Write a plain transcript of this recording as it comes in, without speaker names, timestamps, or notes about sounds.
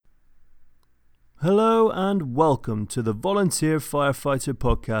Hello and welcome to the Volunteer Firefighter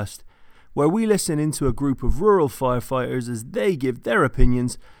Podcast, where we listen into a group of rural firefighters as they give their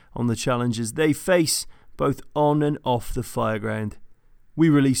opinions on the challenges they face, both on and off the fireground. We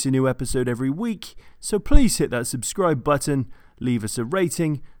release a new episode every week, so please hit that subscribe button, leave us a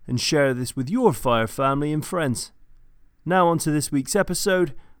rating, and share this with your fire family and friends. Now on to this week's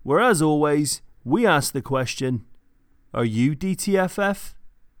episode, where as always, we ask the question, are you DTFF?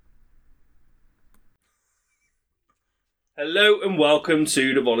 Hello and welcome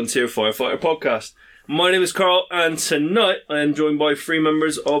to the Volunteer Firefighter Podcast. My name is Carl and tonight I am joined by three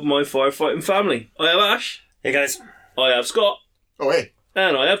members of my firefighting family. I have Ash. Hey guys. I have Scott. Oh hey.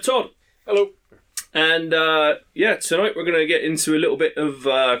 And I have Todd. Hello. And tonight we're going to get into a little bit of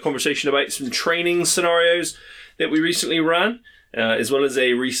conversation about some training scenarios that we recently ran, as well as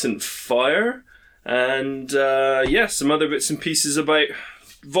a recent fire, and some other bits and pieces about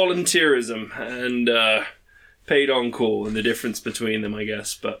volunteerism and paid on call and the difference between them, I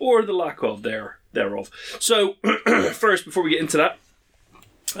guess, or the lack of thereof. So first, before we get into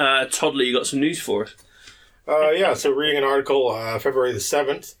that, Toddler, you got some news for us? So reading an article February the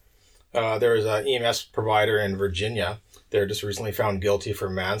 7th, there is an EMS provider in Virginia. They're just recently found guilty for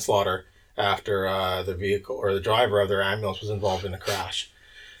manslaughter after the vehicle or the driver of their ambulance was involved in a crash.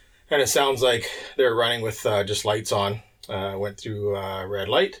 And it sounds like they're running with just lights on, went through a red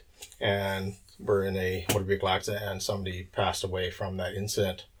light, and were in a motor vehicle accident, and somebody passed away from that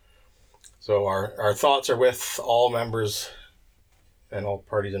incident. So our thoughts are with all members and all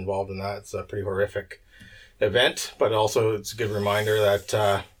parties involved in that. It's a pretty horrific event, but also it's a good reminder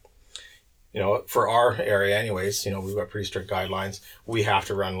that, for our area anyways, we've got pretty strict guidelines. We have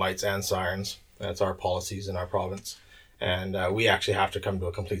to run lights and sirens. That's our policies in our province. And we actually have to come to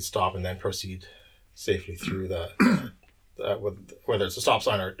a complete stop and then proceed safely through whether it's a stop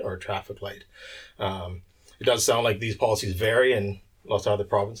sign or a traffic light. It does sound like these policies vary in lots of other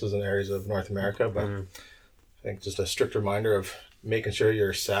provinces and areas of North America, but I think just a strict reminder of making sure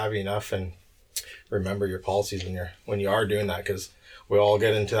you're savvy enough and remember your policies when you are doing that, because we all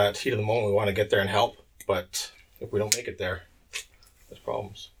get into that heat of the moment. We want to get there and help, but if we don't make it there, there's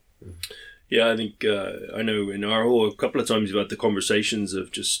problems. Yeah, I think I know in our whole a couple of times we've had the conversations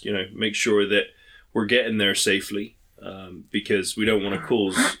of just make sure that we're getting there safely. Because we don't want to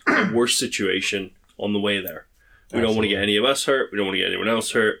cause a worse situation on the way there. We don't want to get any of us hurt. We don't want to get anyone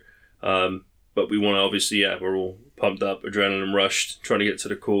else hurt. But we want to obviously, we're all pumped up, adrenaline rushed, trying to get to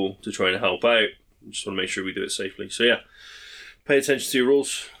the call to try and help out. We just want to make sure we do it safely. So pay attention to your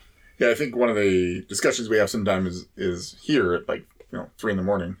rules. Yeah, I think one of the discussions we have sometimes is here at 3 a.m. We're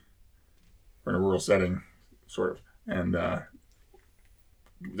in a rural setting, sort of. And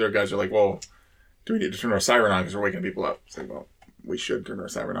their guys are like, well, do we need to turn our siren on because we're waking people up? It's like, well, we should turn our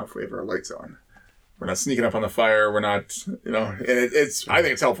siren off if we have our lights on. We're not sneaking up on the fire. We're not, and it's. I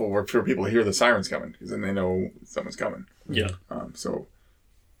think it's helpful for people to hear the sirens coming, because then they know someone's coming. Yeah.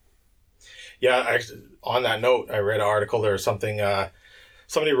 Actually, on that note, I read an article. There was something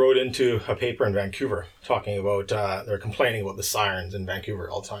somebody wrote into a paper in Vancouver talking about they're complaining about the sirens in Vancouver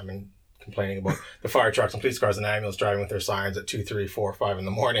all the time and complaining about the fire trucks and police cars and ambulance driving with their sirens at 2, 3, 4, 5 in the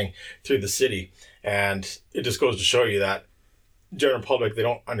morning through the city. And it just goes to show you that general public, they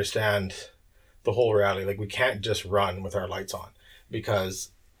don't understand the whole reality. Like, we can't just run with our lights on, because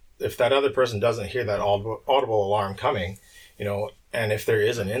if that other person doesn't hear that audible alarm coming, and if there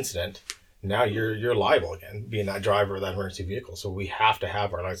is an incident, now you're liable again, being that driver of that emergency vehicle. So we have to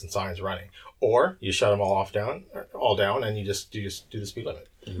have our lights and signs running, or you shut them all down, and you just do the speed limit.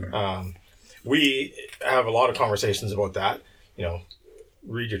 Mm-hmm. We have a lot of conversations about that.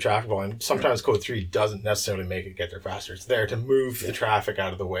 Read your traffic volume. Sometimes Code 3 doesn't necessarily make it get there faster. It's there to move the traffic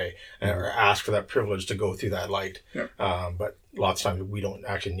out of the way or ask for that privilege to go through that light. Yeah. But lots of times we don't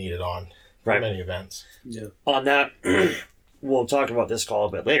actually need it on many events. Yeah. On that, we'll talk about this call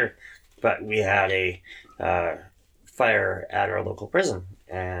a bit later, but we had a fire at our local prison,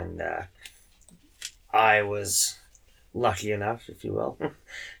 and I was lucky enough, if you will,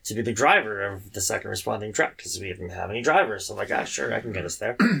 to be the driver of the second responding truck, because we didn't have any drivers. So I'm like, sure, I can get us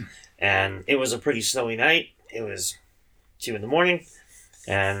there. And it was a pretty snowy night. It was 2 a.m,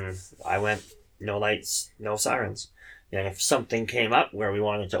 and I went, no lights, no sirens. And if something came up where we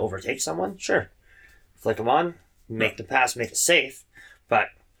wanted to overtake someone, sure, flick them on, make the pass, make it safe. But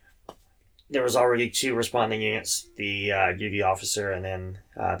there was already 2 responding units, the duty officer and then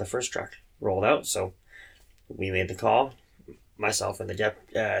the first truck rolled out. So we made the call, myself and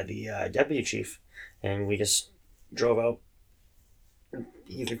the deputy chief, and we just drove out.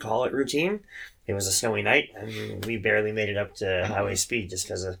 You could call it routine. It was a snowy night, and we barely made it up to highway speed just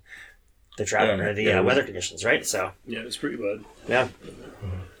because of the traffic Yeah, or the yeah. weather conditions, right? So Yeah, it's pretty bad. yeah,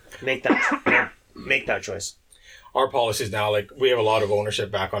 make that choice. Our policies now, like, we have a lot of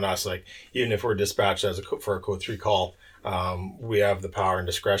ownership back on us. Like, even if we're dispatched for a code 3 call, we have the power and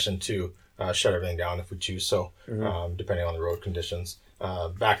discretion to shut everything down if we choose so, depending on the road conditions.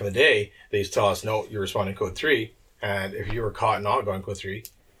 Back in the day, they used to tell us, no, you're responding code 3, and if you were caught not going code 3,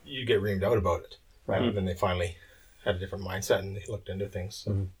 you get reamed out about it. Right. Then they finally had a different mindset and they looked into things.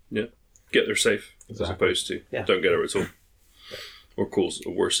 So. Yeah. Get there safe, as opposed to don't get there at all. Or cause a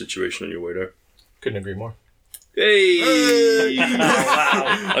worse situation on your way there. Couldn't agree more. Hey! Oh,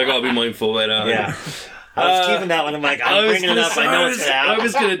 wow. I gotta be mindful of that. Yeah. I was keeping that one. I'm like, I'm bringing it up. I know it's gonna happen. I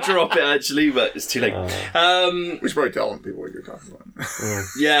was gonna drop it actually, but it's too late. We should probably tell people what you're talking about.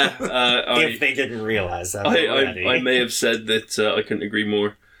 Yeah, if they didn't realize that. I may have said that I couldn't agree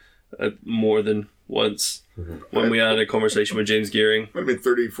more than once when we had a conversation with James Gearing. Might have been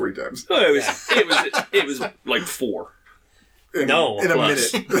 30, 40 times. No, it was like 4 In No, a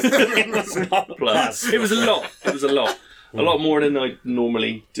plus. minute. plus. It was a lot. A lot more than I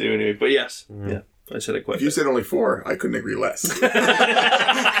normally do anyway. But yes, yeah, I said it quite. If you said only 4, I couldn't agree less.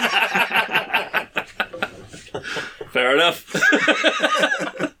 Fair enough.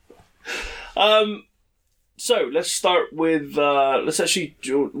 So let's start with we'll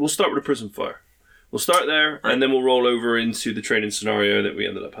start with the prison fire. We'll start there, and then we'll roll over into the training scenario that we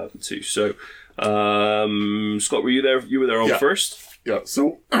ended up having too. So, Scott, were you there? You were there on first. Yeah.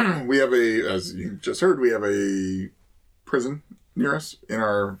 So we have as you just heard, we have a prison near us in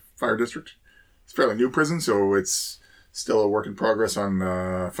our fire district. It's a fairly new prison, so it's still a work in progress on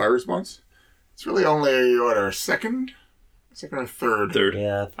fire response. It's really only our second or third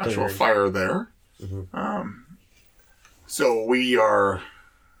Yeah, actual fire there. So we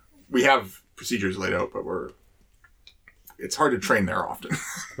have procedures laid out, but it's hard to train there often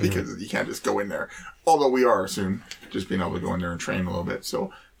because you can't just go in there. Although we are soon just being able to go in there and train a little bit,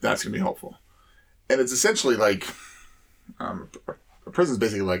 so that's going to be helpful. And it's essentially like a prison's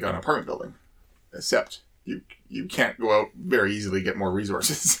basically like an apartment building, except you can't go out very easily get more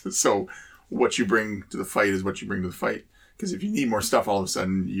resources. So what you bring to the fight is what you bring to the fight. Because if you need more stuff, all of a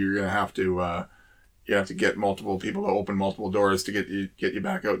sudden you're going to have to get multiple people to open multiple doors to get you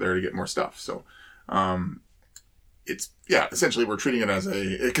back out there to get more stuff. So it's essentially we're treating it as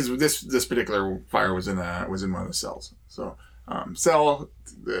because this particular fire was in one of the cells. So cell,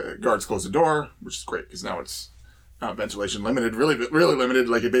 the guards closed the door, which is great because now it's ventilation limited, really limited.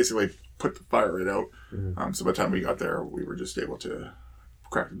 Like it basically put the fire right out. So by the time we got there, we were just able to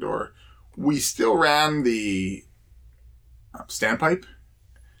crack the door. We still ran the standpipe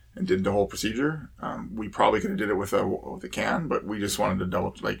and did the whole procedure. We probably could have did it with a can, but we just wanted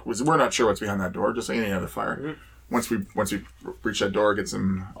to we're not sure what's behind that door, just like any other fire. Once we reach that door, get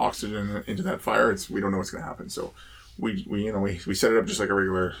some oxygen into that fire, we don't know what's going to happen. So we set it up just like a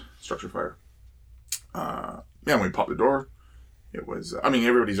regular structure fire. And we popped the door. It was,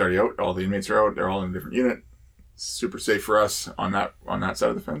 everybody's already out. All the inmates are out. They're all in a different unit. Super safe for us on that side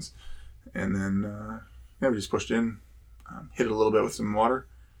of the fence. And then we just pushed in, hit it a little bit with some water,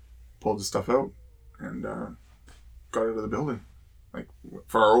 pulled the stuff out, and got it out of the building. Like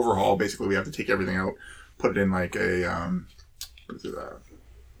for our overhaul, basically we have to take everything out, put it in like a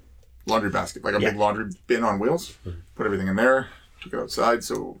laundry basket, like a big laundry bin on wheels. Put everything in there, took it outside,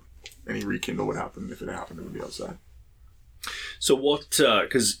 so any rekindle would happen. If it happened, it would be outside. So what?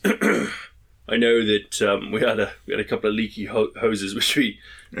 Because I know that we had a couple of leaky hoses which we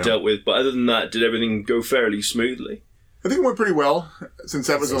dealt with, but other than that, did everything go fairly smoothly? I think it went pretty well, since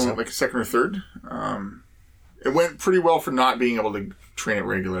that was only like a second or third. It went pretty well for not being able to train it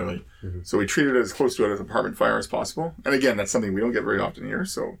regularly. So we treated it as close to an apartment fire as possible. And again, that's something we don't get very often here,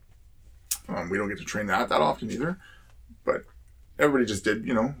 so we don't get to train that often either. But everybody just did,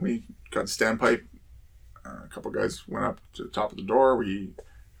 we got the standpipe. A couple guys went up to the top of the door. We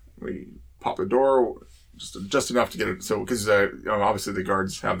popped the door just enough to get it. So because obviously the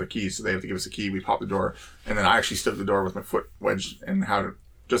guards have the keys, so they have to give us a key. We popped the door, and then I actually stood at the door with my foot wedged and had it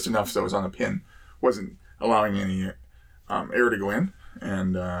just enough so it was on the pin, wasn't allowing any air to go in.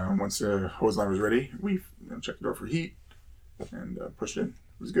 And once the hose line was ready, we checked the door for heat and pushed it in.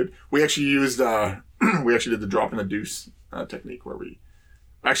 It was good. We actually used we actually did the drop in the deuce technique where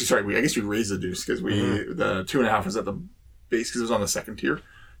I guess we raised the deuce because the 2.5 was at the base because it was on the second tier.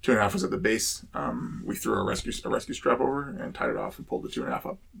 2.5 was at the base. We threw a rescue strap over and tied it off and pulled the 2.5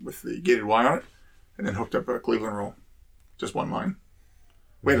 up with the gated Y on it, and then hooked up a Cleveland roll, just one line.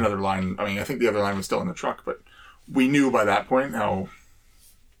 We had another line. I think the other line was still in the truck, but we knew by that point how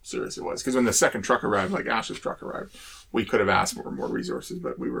serious it was. Because when the second truck arrived, like Ash's truck arrived, we could have asked for more resources,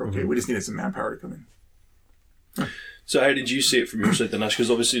 but we were okay. Mm-hmm. We just needed some manpower to come in. So how did you see it from your side then, Ash? Because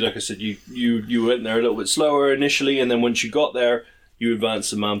obviously, like I said, you went there a little bit slower initially, and then once you got there, you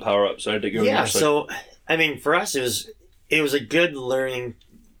advanced the manpower up. So how did it go? Yeah, so, I mean, for us, it was a good learning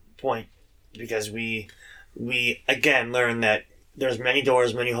point because we again learned that there's many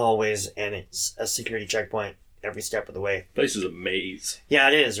doors, many hallways, and it's a security checkpoint every step of the way. Place is a maze. Yeah,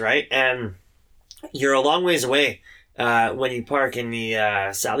 it is, right? And you're a long ways away when you park in the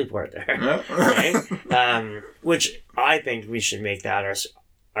Sallyport there, right? Which I think we should make that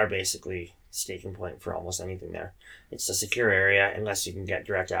our basically staking point for almost anything there. It's a secure area unless you can get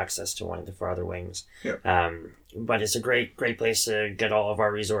direct access to one of the farther wings. Yep. But it's a great place to get all of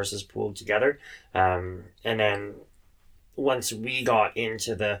our resources pooled together. And then once we got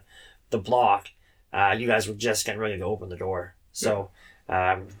into the block, you guys were just getting ready to open the door. So,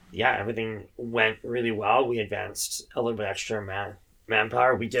 everything went really well. We advanced a little bit extra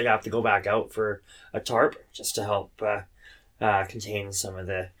manpower. We did have to go back out for a tarp just to help contain some of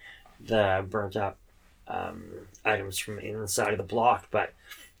the burnt up items from inside of the block. But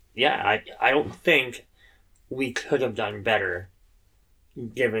yeah, I don't think we could have done better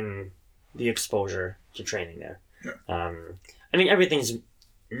given the exposure to training there. Yeah. I mean, everything's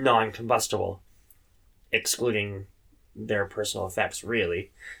non-combustible, excluding their personal effects,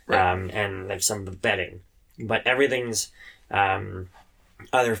 really, right. And like some of the bedding. But everything's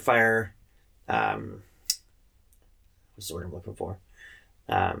either fire... what's the word I'm looking for?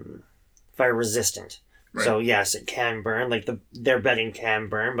 Fire resistant. Right. So yes, it can burn. Like their bedding can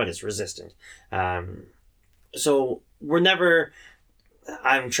burn, but it's resistant. So we're never...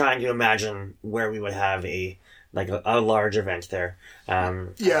 I'm trying to imagine where we would have a large event there. I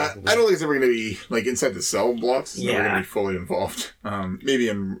don't think it's ever going to be like inside the cell blocks. It's never going to be fully involved.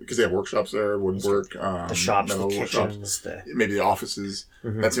 Maybe because they have workshops there, woodwork, the shops, the kitchens, maybe the offices.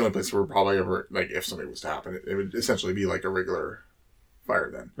 Mm-hmm. That's the only place where probably ever, like, if something was to happen, it would essentially be like a regular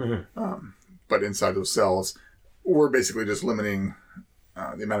fire then. Mm-hmm. But inside those cells, we're basically just limiting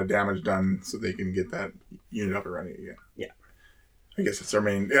the amount of damage done so they can get that unit up and running again. Yeah, I guess that's our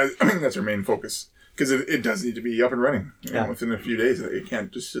main. I think that's our main focus. Because it does need to be up and running within a few days. It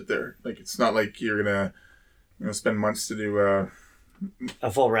can't just sit there. Like, it's not like you're gonna spend months to do a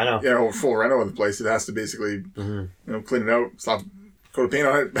full reno. Yeah, a full reno of the place. It has to basically clean it out, slap coat of paint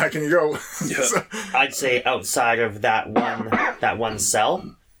on it, back in you go. Yeah. So, I'd say outside of that one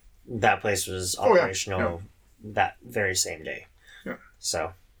cell, that place was operational that very same day. Yeah.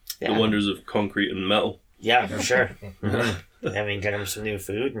 So the wonders of concrete and metal. Yeah, for sure. Mm-hmm. I mean, get them some new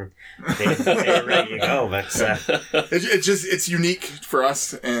food and they're ready to go. But it's unique for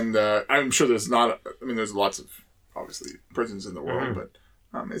us, and I'm sure there's lots of obviously prisons in the world, but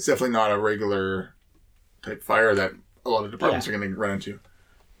it's definitely not a regular type fire that a lot of departments are going to run into.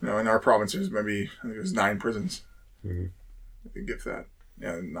 In our province, there's maybe I think there's 9 prisons. Mm-hmm. I think if that,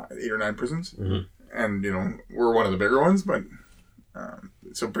 8 or 9 prisons, mm-hmm. and we're one of the bigger ones, but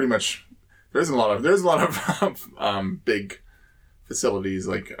so pretty much there's a lot of big facilities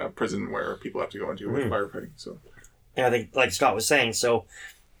like a prison where people have to go into with firefighting. So, I think, like Scott was saying, so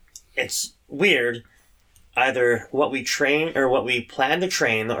it's weird. Either what we train or what we plan to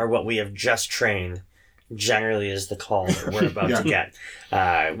train or what we have just trained generally is the call that we're about to get.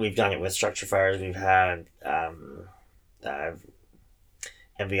 We've done it with structure fires. We've had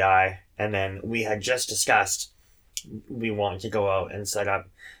MVI, and then we had just discussed we wanted to go out and set up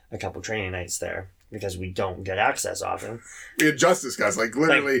a couple training nights there because we don't get access often. We had just discussed,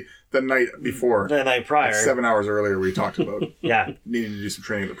 literally the night before. The night prior. 7 hours earlier, we talked about needing to do some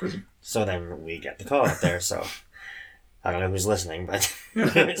training at the prison. So then we get the call out there, so I don't know who's listening, but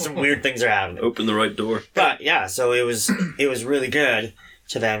some weird things are happening. Open the right door. But yeah, so it was really good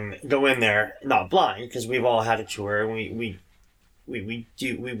to then go in there, not blind, because we've all had a tour, and we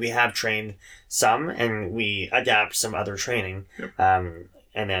have trained some, and we adapt some other training. Yep.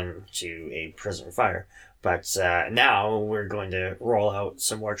 And then to a prison fire. But now we're going to roll out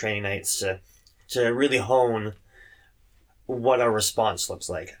some more training nights to really hone what our response looks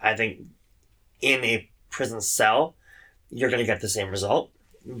like. I think in a prison cell, you're going to get the same result,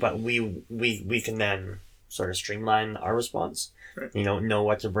 but we can then sort of streamline our response. Right. Know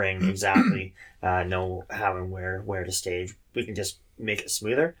what to bring exactly, know how and where to stage. We can just make it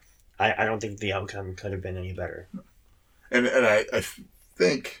smoother. I don't think the outcome could have been any better. And I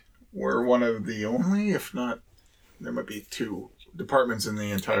think we're one of the only, if not, there might be 2 departments in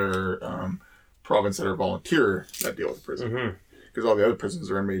the entire province that are volunteer that deal with prison. Because all the other prisons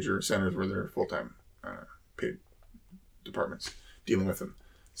are in major centers where they're full-time paid departments dealing with them.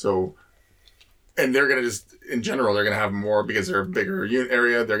 So, and they're going to just, in general, they're going to have more, because they're a bigger unit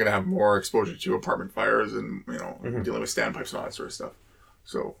area, they're going to have more exposure to apartment fires and, dealing with standpipes and all that sort of stuff.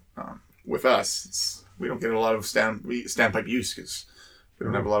 So, with us, we don't get a lot of standpipe use because we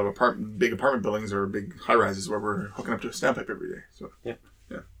don't have a lot of big apartment buildings or big high-rises where we're hooking up to a standpipe every day. So, yeah.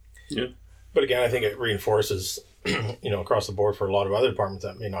 But again, I think it reinforces, across the board for a lot of other departments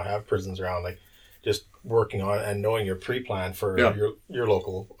that may not have prisons around, like just working on and knowing your pre-plan for your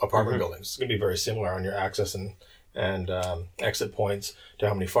local apartment buildings. It's going to be very similar on your access and exit points to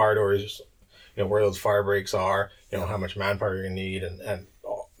how many fire doors, where those fire breaks are, how much manpower you're going to need, and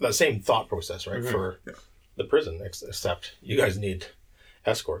all, that same thought process, right, for the prison, except you guys need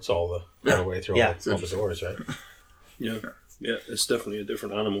escorts all the way through all the doors, right? Yeah, it's definitely a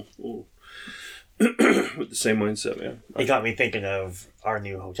different animal. With the same mindset, yeah. It got me thinking of our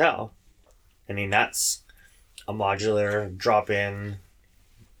new hotel. I mean, that's a modular drop-in.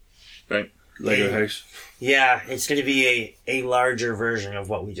 Right. Lego house. Yeah, it's going to be a larger version of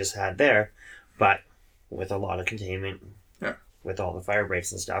what we just had there, but with a lot of containment. Yeah. With all the fire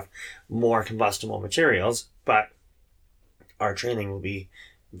breaks and stuff. More combustible materials, but our training will be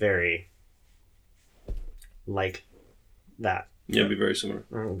very like that. Yeah, it'll be very similar.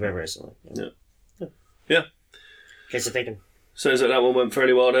 Very, very similar. Yeah. Case of thinking. Sounds like that one went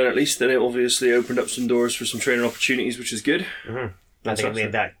fairly well then, at least. Then it obviously opened up some doors for some training opportunities, which is good. I think it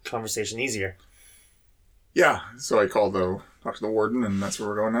made that conversation easier. Yeah, so I talked to the warden, and that's where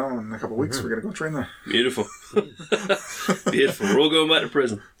we're going now. In a couple of weeks, we're going to go train there. Beautiful. Beautiful. We're all going back to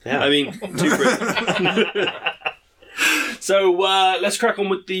prison. Yeah. I mean, to prison. So let's crack on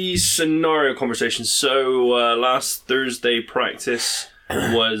with the scenario conversation. So last Thursday practice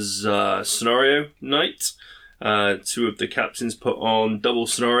was scenario night. Two of the captains put on double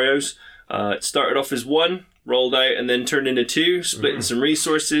scenarios. It started off as one, rolled out, and then turned into two, splitting some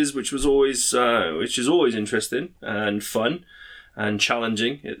resources, which is always interesting and fun and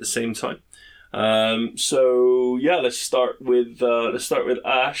challenging at the same time. So yeah, let's start with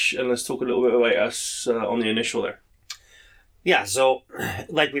Ash, and let's talk a little bit about us on the initial there. Yeah, so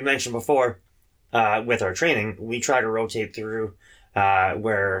like we mentioned before, with our training, we try to rotate through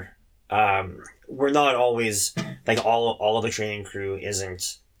where we're not always, like all of the training crew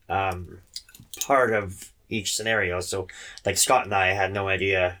isn't part of each scenario. So like Scott and I had no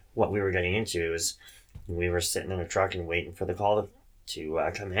idea what we were getting into. It was, we were sitting in a truck and waiting for the call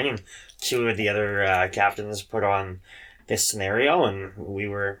to come in, and two of the other captains put on this scenario, and we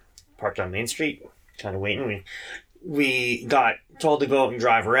were parked on Main Street kind of waiting. We got told to go out and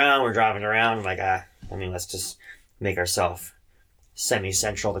drive around. We're driving around, like, let's just make ourselves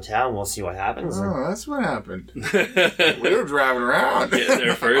semi-central to town. We'll see what happens. Oh, that's what happened. We were driving around. Getting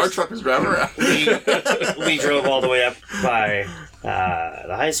there first. Our truck was driving around. We drove all the way up by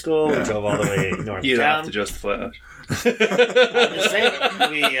the high school. We drove all the way north You'd of town. have to justify that. I'm just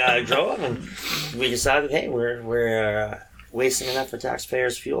saying, we drove and we decided, hey, we're wasting enough for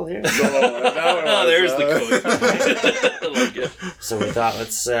taxpayers' fuel here. There's the code. I like it. So we thought,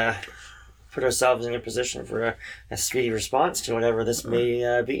 let's put ourselves in a position for a speedy response to whatever this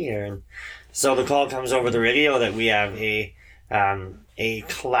may be here. And so the call comes over the radio that we have a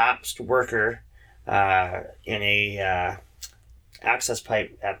collapsed worker in a access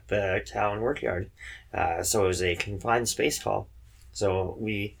pipe at the town workyard. So it was a confined space call. So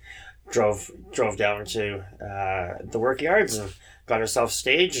we drove down to the workyards and got ourselves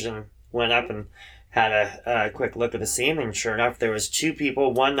staged and went up and had a quick look at the scene, and sure enough there was two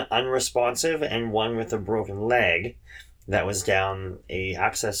people, one unresponsive and one with a broken leg that was down a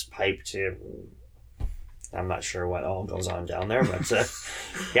access pipe to, I'm not sure what all goes on down there, but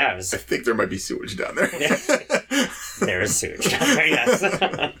yeah, it was. I think there might be sewage down there. There is sewage down there, yes.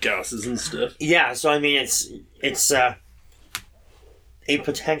 Gases and stuff. Yeah, so I mean it's a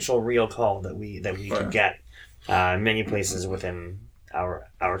potential real call that we could get many places within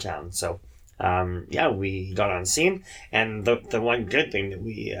our town. So we got on scene, and the one good thing that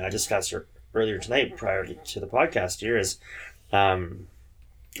we discussed earlier tonight prior to the podcast here is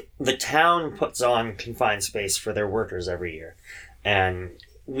the town puts on confined space for their workers every year, and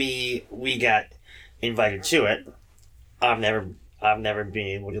we get invited to it. I've never been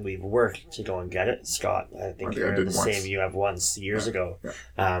able to leave work to go and get it. Scott, I think you're the same. You have once years ago.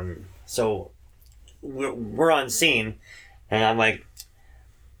 Yeah. So we're on scene, and I'm like,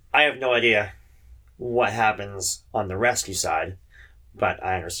 I have no idea what happens on the rescue side, but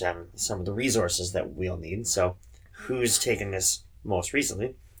I understand some of the resources that we'll need. So who's taken this most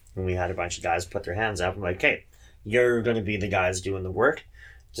recently? And we had a bunch of guys put their hands up. I'm like, hey, you're going to be the guys doing the work.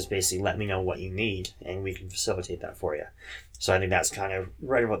 Just basically let me know what you need, and we can facilitate that for you. So I think that's kind of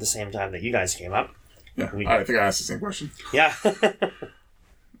right about the same time that you guys came up. Yeah, I think I asked the same question. Yeah.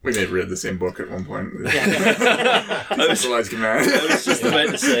 We may have read the same book at one point. Decentralized command. I was just about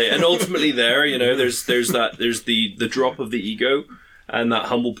to say, and ultimately there's the drop of the ego and that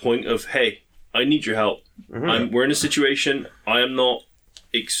humble point of, hey, I need your help. Mm-hmm. We're in a situation. I've not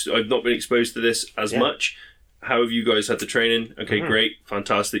been exposed to this as much. How have you guys had the training? Okay, great,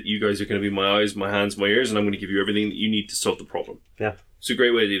 fantastic. You guys are going to be my eyes, my hands, my ears, and I'm going to give you everything that you need to solve the problem. Yeah, it's a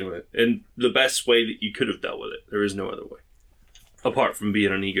great way of dealing with it, and the best way that you could have dealt with it. There is no other way, apart from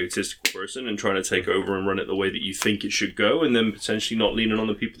being an egotistical person and trying to take over and run it the way that you think it should go, and then potentially not leaning on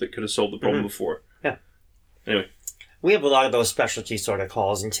the people that could have solved the problem before. Yeah. Anyway. We have a lot of those specialty sort of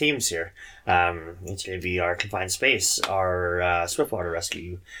calls and teams here. It's going to be our confined space, our swiftwater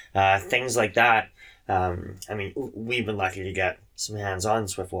rescue, things like that. I mean, we've been lucky to get some hands-on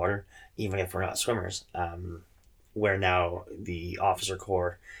swiftwater, even if we're not swimmers, where now the officer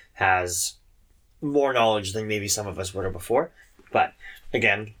corps has more knowledge than maybe some of us would have before. But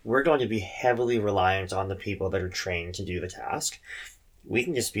again, we're going to be heavily reliant on the people that are trained to do the task. We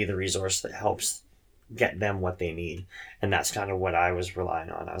can just be the resource that helps get them what they need. And that's kind of what I was relying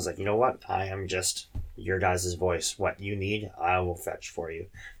on. I was like, you know what? I am just your guys' voice. What you need, I will fetch for you.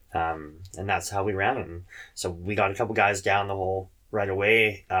 And that's how we ran it. And so we got a couple guys down the hole right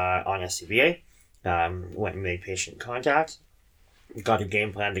away on SCBA. Went and made patient contact. Got a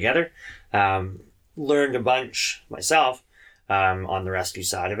game plan together. Learned a bunch myself on the rescue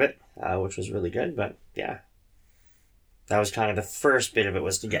side of it, which was really good. But yeah, that was kind of the first bit of it,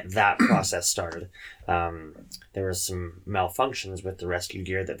 was to get that process started. There was some malfunctions with the rescue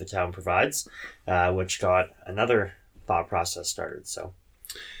gear that the town provides, which got another thought process started. So,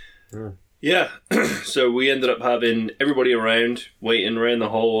 yeah. So we ended up having everybody around, waiting around the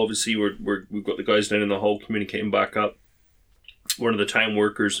hole. Obviously, we've got the guys down in the hole communicating back up. One of the town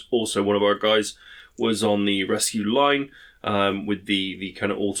workers, also one of our guys, was on the rescue line with the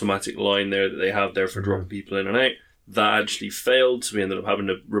kind of automatic line there that they have there for dropping people in and out. That actually failed, so we ended up having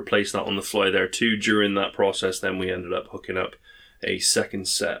to replace that on the fly there too. During that process, then we ended up hooking up a second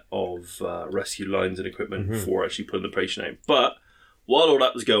set of rescue lines and equipment for actually putting the patient out. But while all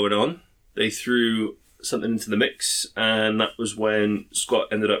that was going on, they threw something into the mix, and that was when Scott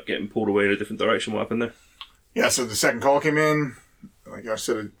ended up getting pulled away in a different direction. What happened there? Yeah, so the second call came in. Like I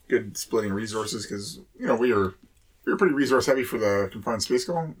said, a good splitting resources, because we were pretty resource heavy for the confined space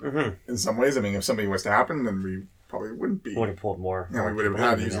call in some ways. I mean, if something was to happen, then we probably wouldn't be. Would have pulled more. Yeah, we would have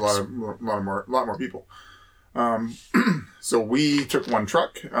had to use a lot more people. So we took one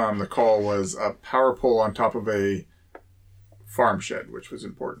truck. The call was a power pole on top of a farm shed, which was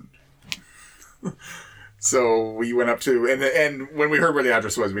important. So we went up to, and when we heard where the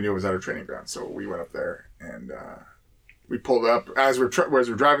address was, we knew it was at our training ground. So we went up there, and we pulled up. As we're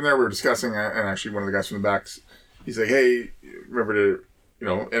driving there, we were discussing, and actually one of the guys from the back, he's like, "Hey, remember to,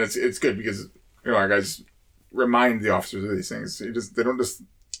 and it's good because our guys remind the officers of these things. They don't just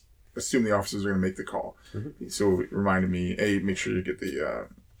assume the officers are going to make the call." So it reminded me, make sure you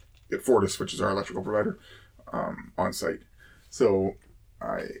get Fortis, which is our electrical provider, on site. So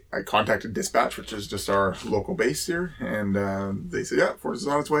I contacted dispatch, which is just our local base here, and they said, yeah, Fortis is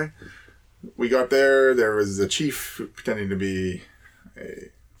on its way. We got there. There was a chief pretending to be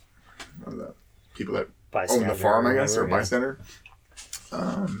one of the people that own the farm, I guess, or bystander.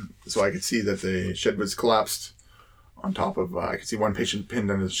 So I could see that the shed was collapsed on top of, I could see one patient pinned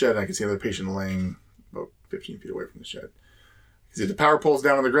under the shed, and I could see another patient laying about 15 feet away from the shed. I could see the power poles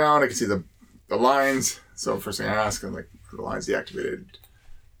down on the ground. I could see the lines. So first thing I asked, I'm like, are the lines deactivated?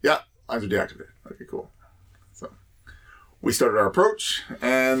 Yeah, lines are deactivated. Okay, cool. So we started our approach,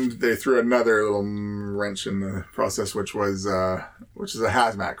 and they threw another little wrench in the process, which is a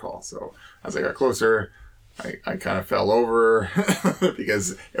hazmat call. So as I got closer, I kind of fell over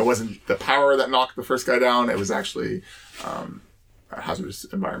because it wasn't the power that knocked the first guy down. It was actually a hazardous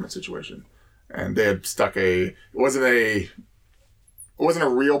environment situation. And they had stuck it wasn't a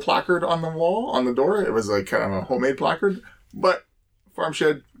real placard on the wall, on the door. It was like kind of a homemade placard, but farm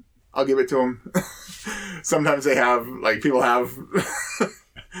shed, I'll give it to them. Sometimes they have, people have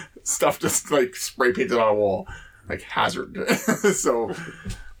stuff just spray painted on a wall, like hazard. So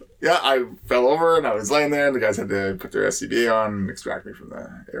yeah, I fell over and I was laying there, and the guys had to put their SCBA on and extract me from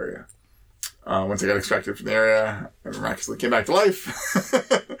the area. Once I got extracted from the area, I miraculously came back to life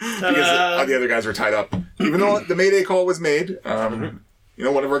because all the other guys were tied up. Even though the Mayday call was made, one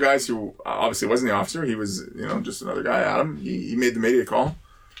of our guys who obviously wasn't the officer, he was, just another guy, Adam, he made the Mayday call,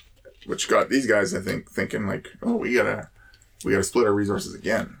 which got these guys, I think, thinking we gotta we got to split our resources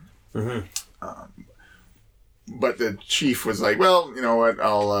again. Mm-hmm. But the chief was like, well, you know what,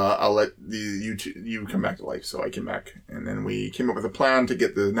 I'll let you come back to life. So I came back, and then we came up with a plan to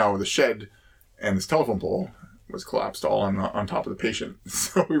get the shed and this telephone pole was collapsed all on top of the patient.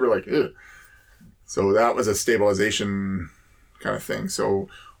 So we were like, ew. So that was a stabilization kind of thing. So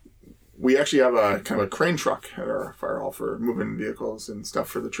we actually have a kind of a crane truck at our fire hall for moving vehicles and stuff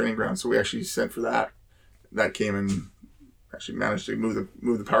for the training ground. So we actually sent for that. That came and actually managed to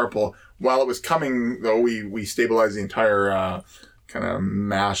move the power pole. While it was coming, though, we stabilized the entire kind of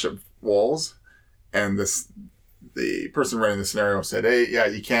mash of walls. And the person running the scenario said, hey, yeah,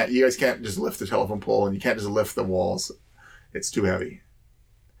 you guys can't just lift the telephone pole and you can't just lift the walls. It's too heavy.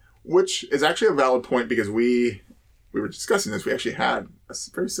 Which is actually a valid point because we were discussing this. We actually had a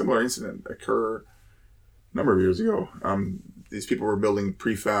very similar incident occur a number of years ago. These people were building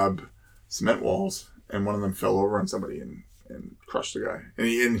prefab cement walls, and one of them fell over on somebody and crushed the guy. And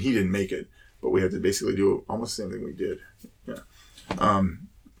he didn't make it, but we had to basically do almost the same thing we did. Yeah.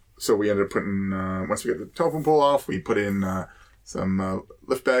 So we ended up putting, once we got the telephone pole off, we put in some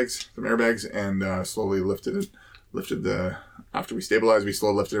lift bags, some airbags, and slowly lifted after we stabilized, we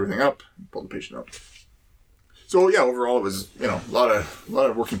slowly lifted everything up, pulled the patient up. So yeah, overall it was, a lot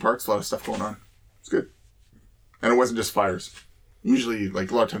of working parts, a lot of stuff going on. It's good. And it wasn't just fires. Usually,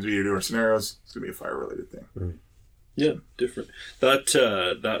 like a lot of times we do our scenarios, it's going to be a fire-related thing. Mm-hmm. Yeah, different.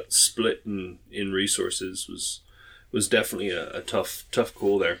 That split in resources was definitely a tough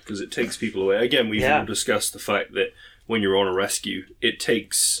call there because it takes people away. Again, we've all discussed the fact that when you're on a rescue, it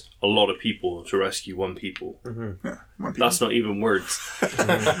takes a lot of people to rescue one people. Mm-hmm. Yeah, one people. That's not even words.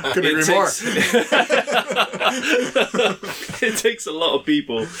 Could agree more. It takes a lot of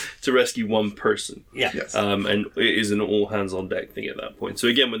people to rescue one person. Yeah. Yes. And it is an all hands on deck thing at that point. So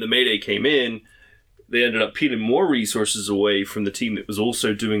again, when the Mayday came in, they ended up peeling more resources away from the team that was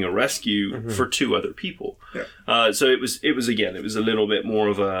also doing a rescue for two other people. Yeah. So it was a little bit more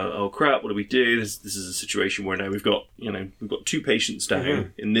of a, oh crap, what do we do? This is a situation where now we've got two patients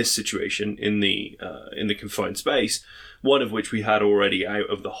down in this situation in the confined space, one of which we had already out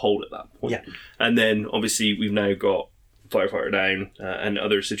of the hole at that point. Yeah. And then obviously we've now got firefighter down and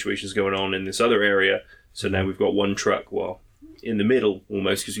other situations going on in this other area. So now we've got one truck, in the middle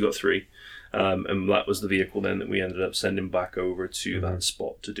almost because we've got three. And that was the vehicle then that we ended up sending back over to that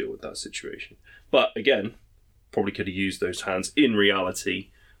spot to deal with that situation. But again, probably could have used those hands in reality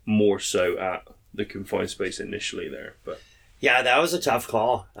more so at the confined space initially there. But yeah, that was a tough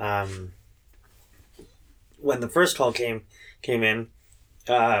call. When the first call came in,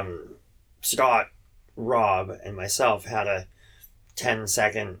 Scott, Rob, and myself had a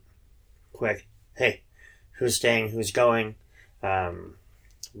 10-second quick, hey, who's staying, who's going,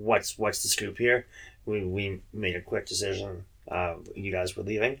 what's the scoop here? We made a quick decision. You guys were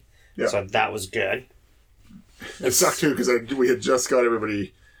leaving, so that was good. It sucked too because we had just got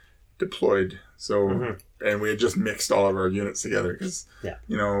everybody deployed, so and we had just mixed all of our units together because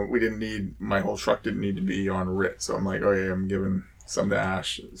we didn't need, my whole truck didn't need to be on RIT. So I'm like, okay, I'm giving some to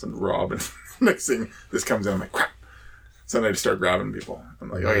Ash, some to Rob, and next thing this comes in, I'm like, crap. So then I start grabbing people. I'm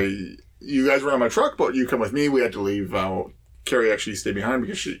like, okay, you guys were on my truck, but you come with me. We had to leave. Carrie actually stayed behind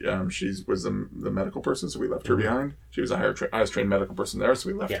because she was the medical person, so we left her behind. She was a highest trained medical person there, so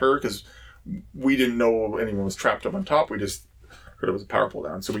we left her because we didn't know anyone was trapped up on top. We just heard it was a power pole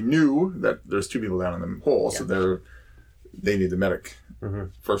down, so we knew that there's two people down in the hole, so they need the medic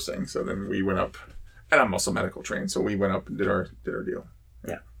first thing. So then we went up, and I'm also medical trained, so we went up and did our deal.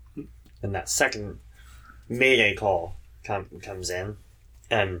 Yeah, and that second Mayday call comes in,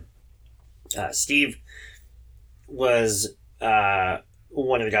 and Steve was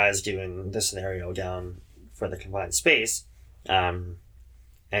one of the guys doing the scenario down for the confined space,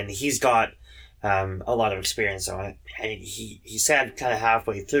 and he's got a lot of experience on it. And he said kind of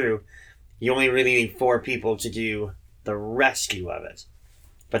halfway through, you only really need 4 people to do the rescue of it,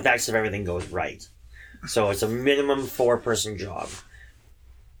 but that's if everything goes right. So it's a minimum 4-person job.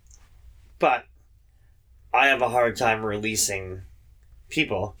 But I have a hard time releasing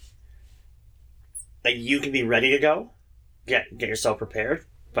people. Like, you can be ready to go, get yourself prepared,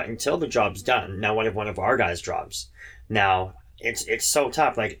 but until the job's done, now what if one of our guys drops? Now, it's so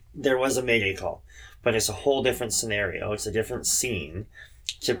tough. Like, there was a Mayday call, but it's a whole different scenario. It's a different scene.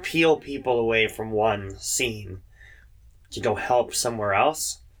 To peel people away from one scene to go help somewhere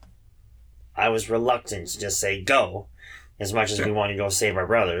else, I was reluctant to just say go, as much as we want to go save our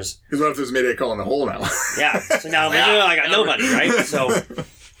brothers. Because what if there's a Mayday call in the hole now? Yeah, so now I got nobody, right? So,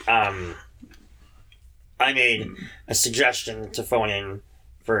 I made a suggestion to phone in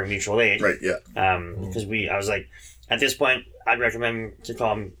for mutual aid. Right, yeah. Because I was like, at this point, I'd recommend to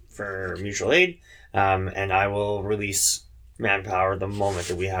call for mutual aid, and I will release manpower the moment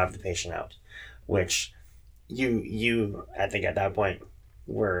that we have the patient out, which you I think at that point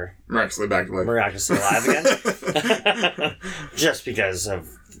were Miraculously back to life. miraculously alive again, just because of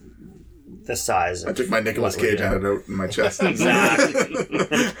the size. I took my Nicolas Cage antidote in my chest. Exactly.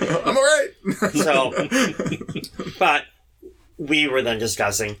 I'm all right. So, but we were then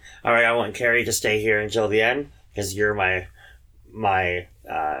discussing, all right, I want Carrie to stay here until the end because you're my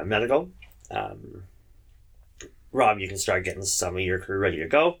medical. Rob, you can start getting some of your crew ready to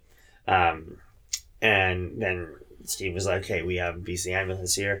go. And then Steve was like, okay, we have BC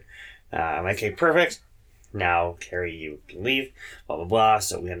ambulance here. I'm like, okay, perfect. Now, Carrie, you can leave, blah, blah, blah.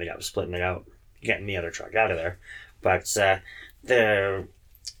 So we ended up splitting it out, getting the other truck out of there. But the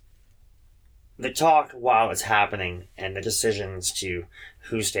talk while it's happening and the decisions to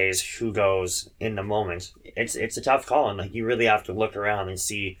who stays, who goes in the moment, it's a tough call. And like, you really have to look around and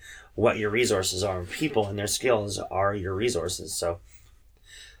see what your resources are. People and their skills are your resources.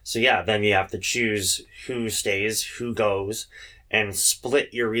 So yeah, then you have to choose who stays, who goes, and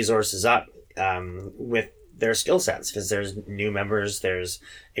split your resources up with their skill sets, because there's new members, there's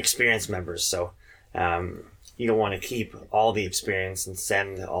experienced members. So you don't want to keep all the experience and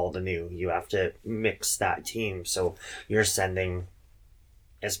send all the new. You have to mix that team. So you're sending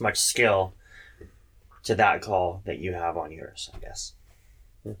as much skill to that call that you have on yours, I guess.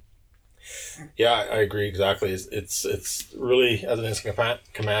 Yeah, I agree exactly. It's really, as an instant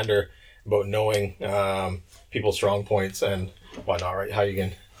commander, about knowing people's strong points and whatnot, right? How you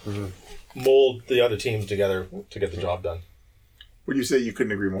can mold the other teams together to get the job done. Would you say you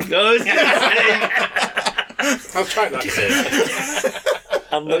couldn't agree more? I was trying not to say it.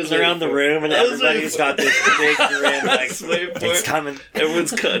 I'm looking around the room and everybody's got this big grin like, it's coming.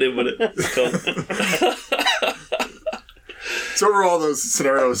 Everyone's cutting in with it. It's coming. So overall, those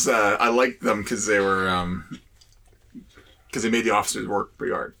scenarios, I liked them because they were because they made the officers work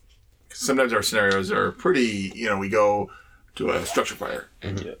pretty hard. Sometimes our scenarios are pretty, we go to a structure fire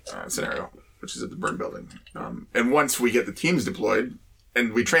scenario, which is at the burn building. And once we get the teams deployed,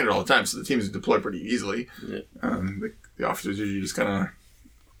 and we train it all the time, so the teams deploy pretty easily, the officers usually just kind of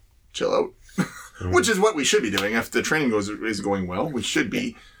chill out, which is what we should be doing. If the training is going well, we should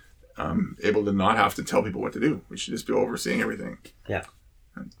be able to not have to tell people what to do. We should just be overseeing everything. Yeah.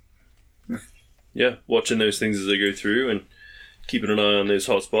 Yeah, watching those things as they go through and keeping an eye on those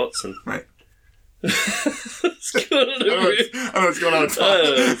hot spots. And Right. It's good. I know what's going on.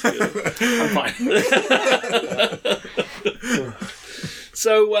 I'm fine.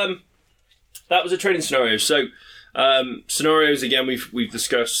 So that was a training scenario. So scenarios, again, we've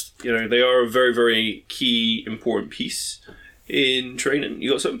discussed, they are a very, very key, important piece in training.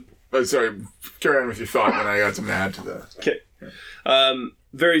 You got something? Oh, sorry, carry on with your thought, and I got something to add to that. Okay.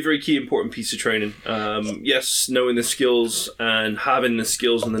 Very, very key, important piece of training. Yes, knowing the skills and having the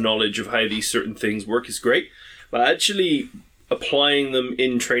skills and the knowledge of how these certain things work is great, but actually applying them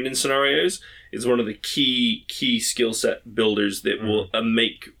in training scenarios is one of the key skill set builders that will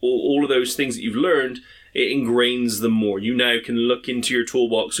make all of those things that you've learned. It ingrains them more. You now can look into your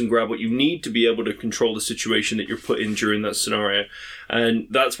toolbox and grab what you need to be able to control the situation that you're put in during that scenario. And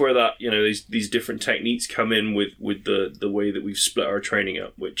that's where that, these different techniques come in with the way that we've split our training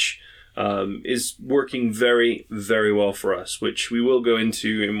up, which is working very, very well for us, which we will go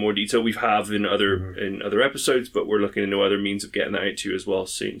into in more detail. We have in other episodes, but we're looking into other means of getting that out to you as well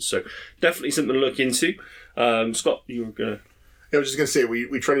soon. So definitely something to look into. Scott, you were going to... I was just going to say,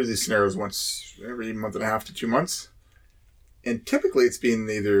 we try to do these scenarios once every month and a half to 2 months. And typically it's been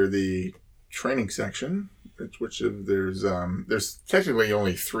either the training section, which there's technically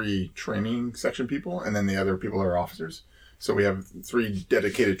only 3 training section people, and then the other people are officers. So we have 3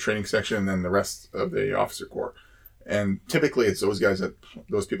 dedicated training section and then the rest of the officer corps. And typically it's those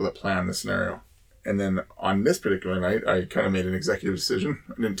people that plan the scenario. And then on this particular night, I kind of made an executive decision.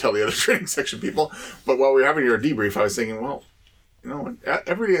 I didn't tell the other training section people. But while we were having our debrief, I was thinking, well,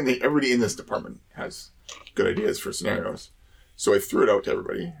 everybody in this department has good ideas for scenarios. So I threw it out to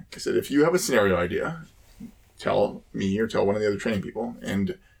everybody. I said, if you have a scenario idea, tell me or tell one of the other training people,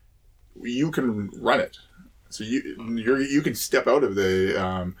 and you can run it. So you can step out of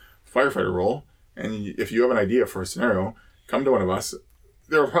the firefighter role, and if you have an idea for a scenario, come to one of us.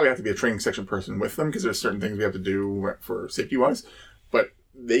 There will probably have to be a training section person with them because there's certain things we have to do for safety-wise, but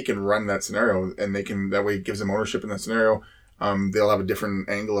they can run that scenario, and that way it gives them ownership in that scenario. They'll have a different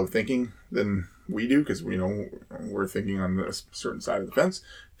angle of thinking than we do because we're thinking on a certain side of the fence.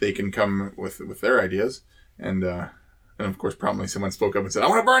 They can come with their ideas, and And of course, promptly someone spoke up and said, "I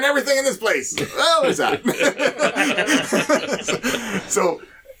want to burn everything in this place." Well, there's that. So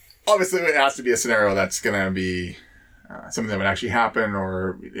obviously, it has to be a scenario that's going to be something that would actually happen,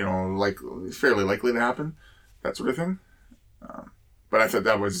 or like fairly likely to happen, that sort of thing. But I thought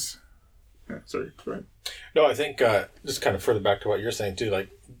that was. Yeah, sorry, go ahead. No, I think just kind of further back to what you're saying too. Like,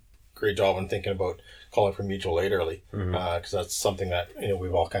 great job on thinking about calling for mutual aid early, because that's something that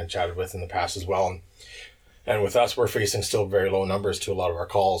we've all kind of chatted with in the past as well. And with us, we're facing still very low numbers to a lot of our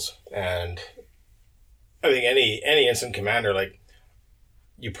calls. And I think any incident commander, like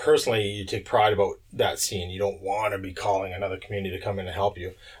you personally, you take pride about that scene. You don't want to be calling another community to come in and help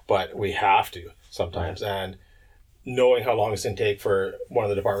you, but we have to sometimes. And knowing how long it's going to take for one of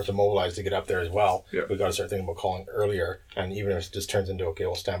the departments to mobilize to get up there as well, we've got to start thinking about calling earlier. And even if it just turns into, okay,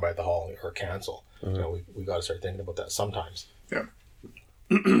 we'll stand by at the hall or cancel. We've got to start thinking about that sometimes. Yeah.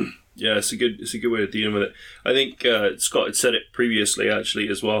 Yeah, it's a good way of dealing with it. I think Scott had said it previously, actually,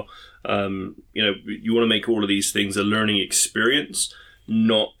 as well. You want to make all of these things a learning experience,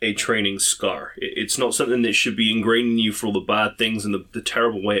 not a training scar. It's not something that should be ingrained in you for all the bad things and the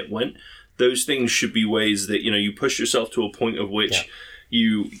terrible way it went. Those things should be ways that you push yourself to a point of which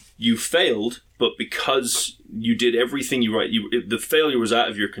you failed, but because you did everything you right, the failure was out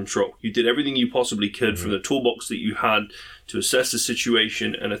of your control. You did everything you possibly could from the toolbox that you had to assess the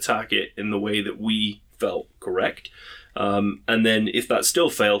situation and attack it in the way that we felt correct. And then if that still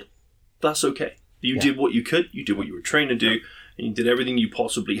failed, that's okay. You did what you could. You did what you were trained to do. And you did everything you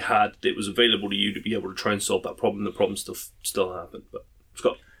possibly had that was available to you to be able to try and solve that problem. The problem still happened. But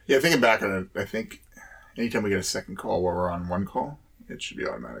Scott? Yeah, thinking back on it, I think anytime we get a second call while we're on one call, it should be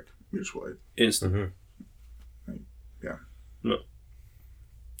automatic mutual aid. Instant. Yeah. No.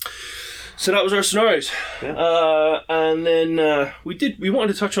 So that was our scenarios. Yeah. And then we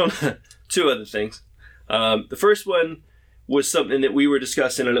wanted to touch on two other things. The first one was something that we were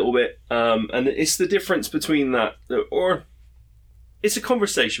discussing a little bit, and it's the difference between that, or it's a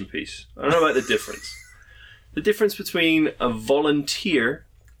conversation piece. I don't know about the difference. The difference between a volunteer...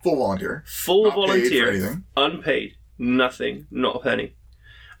 Full volunteer. Full not volunteer. Paid for anything. Unpaid. Nothing. Not a penny.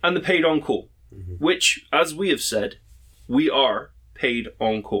 And the paid on call. Which, as we have said, we are paid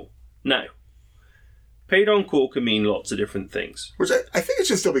on call. Now, paid on call can mean lots of different things. Which I think it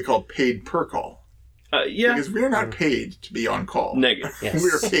should still be called paid per call. Yeah. Because we're not paid to be on call. Negative. Yes.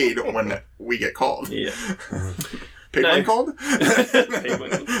 We're paid when we get called. Yeah. Paid when called? Paid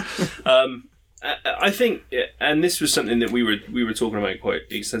when called. I think, and this was something that we were talking about quite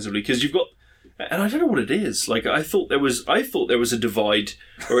extensively, because you've got, and I don't know what it is. Like I thought there was a divide,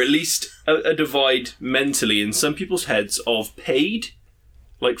 or at least a divide mentally in some people's heads of paid,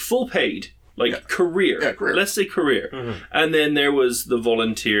 like full paid, like career. Yeah, career. Let's say career, and then there was the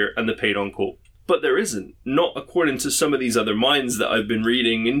volunteer and the paid on call. But there isn't, not according to some of these other minds that I've been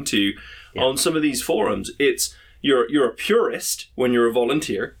reading into on some of these forums. It's you're a purist when you're a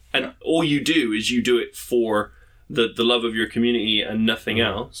volunteer. And all you do is you do it for the love of your community and nothing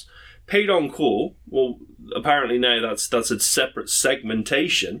else. Paid on call, well, apparently now that's a separate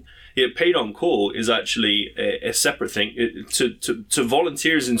segmentation. Yeah, paid on call is actually a separate thing. To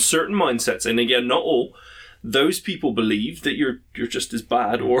volunteers in certain mindsets, and again, not all, those people believe that you're just as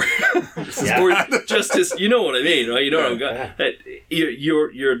bad or just as, you know what I mean, right? You know what I'm going.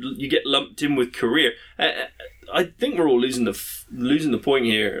 You get lumped in with career. I think we're all losing the point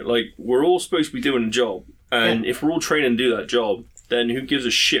here. Like, we're all supposed to be doing a job, and if we're all trained to do that job, then who gives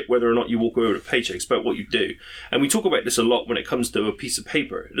a shit whether or not you walk away with a paycheck? It's about what you do. And we talk about this a lot when it comes to a piece of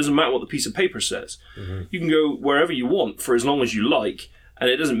paper. It doesn't matter what the piece of paper says. You can go wherever you want for as long as you like, and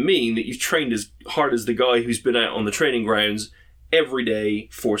it doesn't mean that you've trained as hard as the guy who's been out on the training grounds every day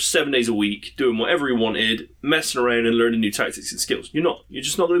for 7 days a week, doing whatever he wanted, messing around and learning new tactics and skills. You're not. You're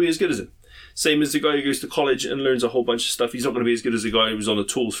just not going to be as good as him. Same as the guy who goes to college and learns a whole bunch of stuff. He's not going to be as good as the guy who was on the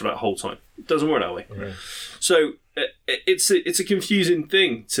tools for that whole time. It doesn't work that way. So it's a confusing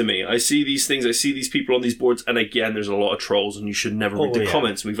thing to me. I see these things. I see these people on these boards. And again, there's a lot of trolls and you should never read the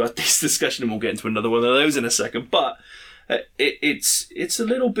comments. We've had this discussion and we'll get into another one of those in a second. But it's a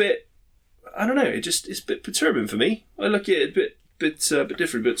little bit, I don't know, it's a bit perturbing for me. I look at it a bit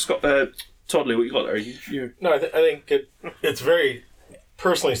different. But Scott, Toddley, what you got there? No, I think it's very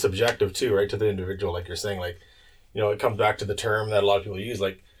personally subjective too, right, to the individual. Like you're saying, like, it comes back to the term that a lot of people use,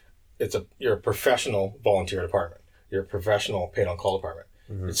 like you're a professional volunteer department, you're a professional paid on call department.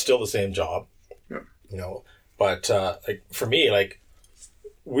 It's still the same job, but like for me, like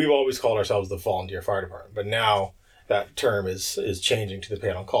we've always called ourselves the volunteer fire department, but now that term is changing to the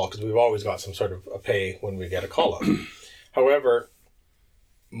paid on call, because we've always got some sort of a pay when we get a call out. However,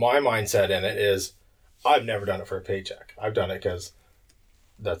 my mindset in it is, I've never done it for a paycheck. I've done it because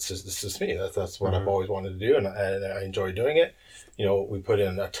that's just me. That's what I've always wanted to do, and I enjoy doing it. You know, we put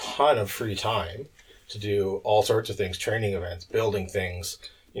in a ton of free time to do all sorts of things, training events, building things,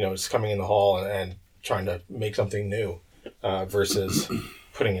 you know, just coming in the hall and trying to make something new versus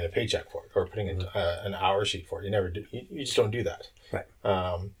putting in a paycheck for it or putting in an hour sheet for it. You never do. You just don't do that. Right.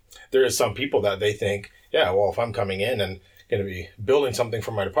 There is some people that they think, yeah, well, if I'm coming in and going to be building something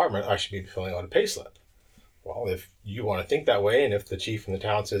for my department, I should be filling out a pay slip. Well, if you want to think that way, and if the chief in the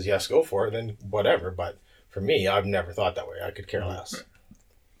town says, yes, go for it, then whatever. But for me, I've never thought that way. I could care less.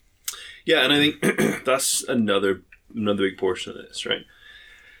 Yeah, and I think that's another big portion of this, right?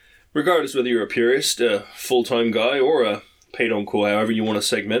 Regardless whether you're a purist, a full-time guy, or a paid-on-call, however you want to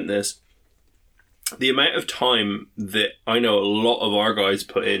segment this, the amount of time that I know a lot of our guys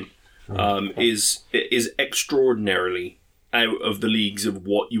put in is extraordinarily out of the leagues of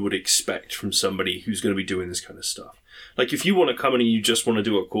what you would expect from somebody who's going to be doing this kind of stuff. Like, if you want to come in and you just want to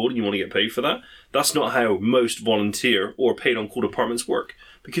do a call and you want to get paid for that, that's not how most volunteer or paid-on-call departments work,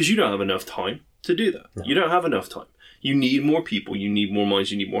 because you don't have enough time to do that. No. You don't have enough time. You need more people, you need more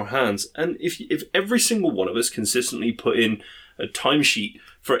minds, you need more hands. And if every single one of us consistently put in a timesheet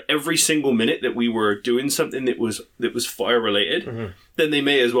for every single minute that we were doing something that was fire related, then they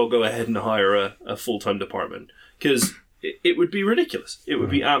may as well go ahead and hire a full-time department, because it would be ridiculous. It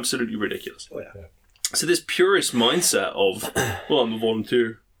would be absolutely ridiculous. Oh, yeah. So this purist mindset of, well, I'm a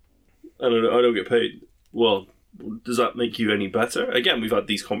volunteer and I don't get paid. Well, does that make you any better? Again, we've had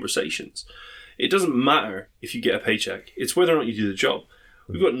these conversations. It doesn't matter if you get a paycheck. It's whether or not you do the job.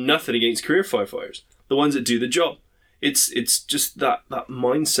 We've got nothing against career firefighters, the ones that do the job. It's just that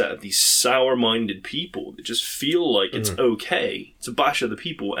mindset of these sour-minded people that just feel like it's okay to bash other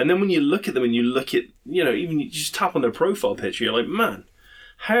people. And then when you look at them and you look at, you know, even you just tap on their profile picture, you're like, man,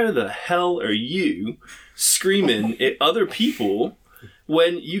 how the hell are you screaming at other people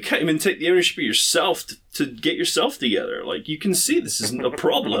when you can't even take the ownership of yourself to get yourself together? Like, you can see this isn't a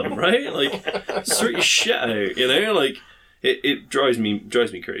problem, right? Like, sort your shit out, you know? Like, it drives me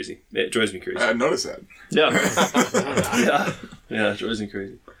crazy. It drives me crazy. I noticed that. Yeah. Yeah, it drives me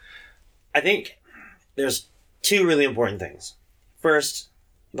crazy. I think there's two really important things. First,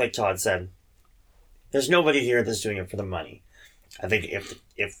 like Todd said, there's nobody here that's doing it for the money. I think if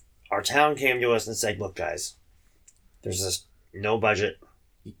our town came to us and said, look, guys, there's this no budget,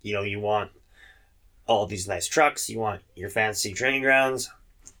 you know, you want all these nice trucks, you want your fancy training grounds,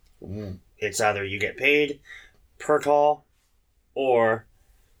 it's either you get paid per call or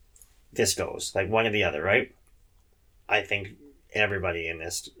this goes, like one or the other, right? I think everybody in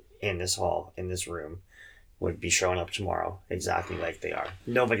this hall, in this room, would be showing up tomorrow exactly like they are.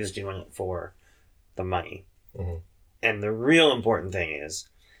 Nobody's doing it for the money. And the real important thing is,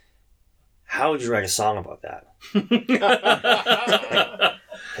 how would you write a song about that?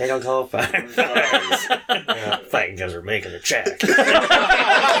 Hey, don't call it firefighters. Fighting because we're making a check.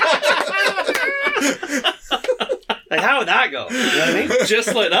 Like, how would that go? You know what I mean?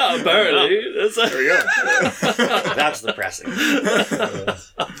 Just like that, apparently. There we go. That's depressing.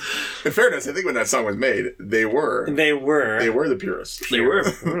 In fairness, I think when that song was made, they were the purists. They were.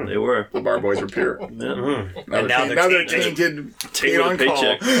 The bar boys were pure. Yeah. Now they're tainted. Tainted with a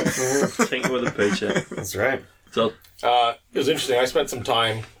paycheck. Tainted with a paycheck. That's right. So, it was interesting. I spent some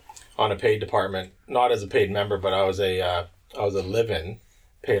time on a paid department, not as a paid member, but I was a live-in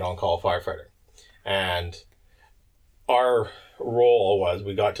paid on-call firefighter, and our role was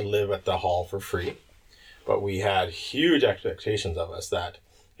we got to live at the hall for free, but we had huge expectations of us that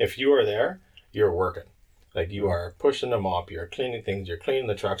if you are there, you're working. Like, you are pushing the mop, you're cleaning things, you're cleaning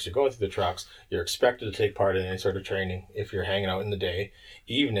the trucks, you're going through the trucks, you're expected to take part in any sort of training if you're hanging out in the day,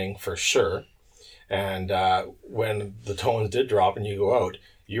 evening for sure. And when the tones did drop and you go out,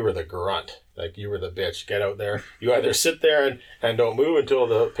 you were the grunt. Like, you were the bitch. Get out there. You either sit there and don't move until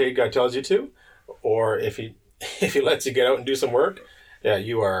the paid guy tells you to, or if he lets you get out and do some work, yeah,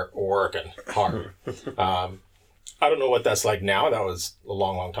 you are working hard. I don't know what that's like now. That was a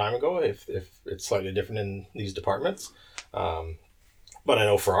long, long time ago, if it's slightly different in these departments. But I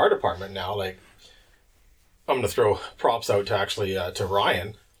know for our department now, like, I'm going to throw props out to actually to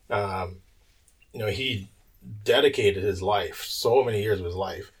Ryan. You know, he dedicated his life, so many years of his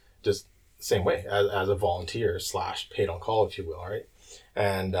life, just the same way as a volunteer / paid on call, if you will, right?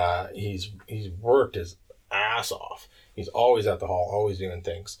 And he's worked his ass off. He's always at the hall, always doing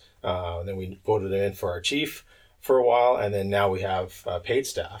things. And then we voted him in for our chief for a while, and then now we have paid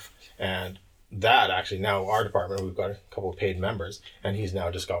staff. And that actually, now our department, we've got a couple of paid members, and he's now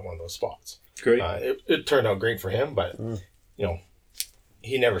just got one of those spots. great. It turned out great for him, but you know,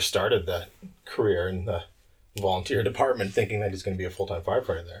 he never started that career in the volunteer department thinking that he's going to be a full-time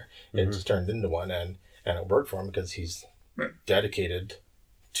firefighter there. It just turned into one, and it worked for him because he's dedicated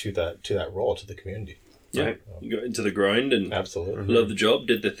to that role, to the community. Yeah, Right. you got into the grind and Absolutely. loved the job,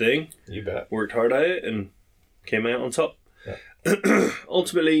 did the thing, You bet. worked hard at it, and came out on top. Yeah.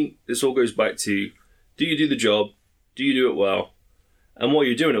 Ultimately, this all goes back to, do you do the job? Do you do it well? And while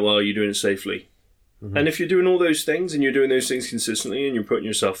you're doing it well, you're doing it safely. And if you're doing all those things and you're doing those things consistently and you're putting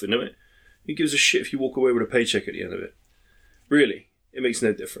yourself into it, who gives a shit if you walk away with a paycheck at the end of it? Really, it makes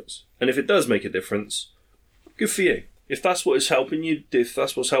no difference. And if it does make a difference, good for you. If that's what is helping you, if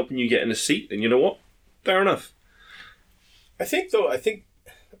that's what's helping you get in a seat, then you know what? Fair enough. I don't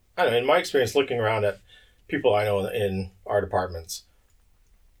know, in my experience looking around at people I know in our departments,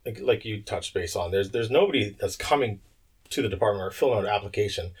 like you touched base on, there's nobody that's coming to the department or filling out an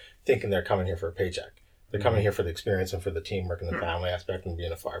application thinking they're coming here for a paycheck. They're coming here for the experience and for the teamwork and the family aspect and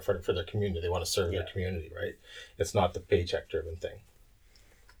being a firefighter for their community. They want to serve their community, right? It's not the paycheck driven thing.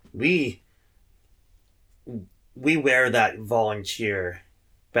 We wear that volunteer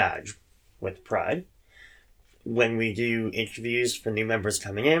badge with pride. When we do interviews for new members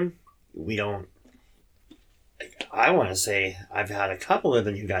coming in, we don't... I want to say I've had a couple of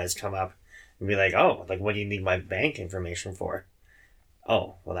the new guys come up and be like, oh, like, what do you need my bank information for?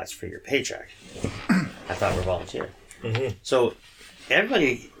 Oh, well, that's for your paycheck. I thought we're volunteer. Mm-hmm. So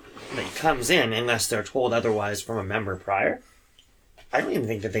everybody that comes in, unless they're told otherwise from a member prior, I don't even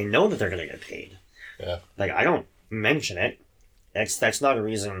think that they know that they're going to get paid. Yeah. Like, I don't mention it. That's not a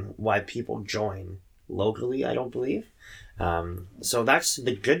reason why people join locally, I don't believe. So that's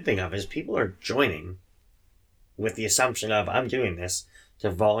the good thing of it, is people are joining with the assumption of, I'm doing this to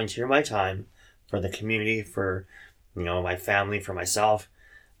volunteer my time for the community, for, you know, my family, for myself.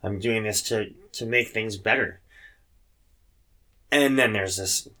 I'm doing this to make things better. And then there's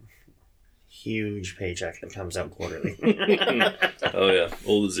this huge paycheck that comes out quarterly. Oh yeah,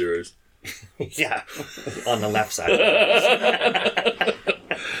 all the zeros. Yeah, on the left side.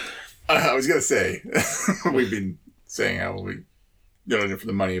 I was gonna say, we've been saying how we don't do it for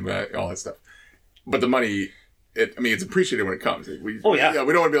the money, but all that stuff. But the money, it's appreciated when it comes. We don't want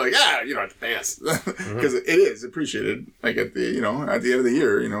to be like, you don't have to pay us, because it is appreciated. Like at the end of the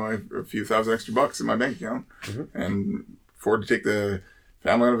year, I have a few $1,000 extra in my bank account, and afford to take the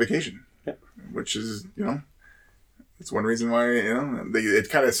family on a vacation, which is it's one reason why it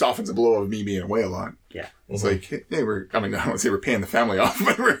kind of softens the blow of me being away a lot. Yeah, it's like, hey, I don't want to say we're paying the family off,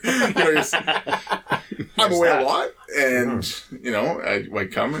 but I'm away a lot, and I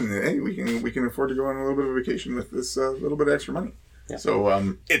come and hey, we can afford to go on a little bit of a vacation with this little bit of extra money. Yeah.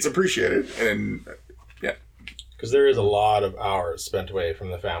 So it's appreciated, and because there is a lot of hours spent away from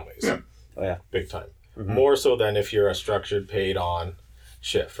the families. Yeah. Oh yeah, big time. More so than if you're a structured paid on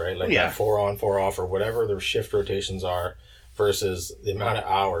shift, right? Like 4 on, 4 off, or whatever the shift rotations are, versus the amount of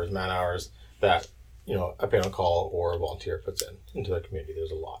hours, man hours that a paid on call or a volunteer puts into the community.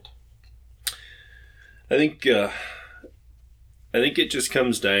 There's a lot. I think it just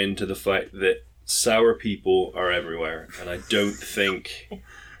comes down to the fact that sour people are everywhere, and I don't think.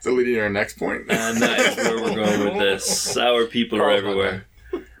 So leading to our next point, and that is where we're going with this. Sour people are everywhere.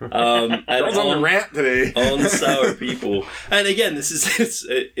 And Carl's on the rant today. On sour people, and again, this is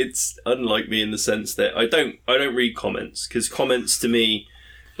it's unlike me in the sense that I don't read comments, because comments to me,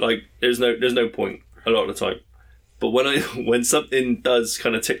 like, there's no point a lot of the time. But when something does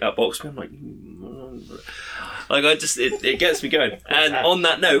kind of tick that box, I'm like it gets me going. And on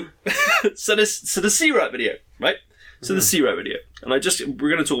that note, so the C-Rat video, right? So the C-Rat video, and we're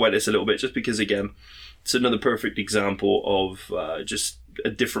going to talk about this a little bit, just because again, it's another perfect example of just a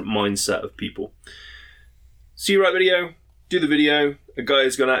different mindset of people. C-Rat video, do the video. A guy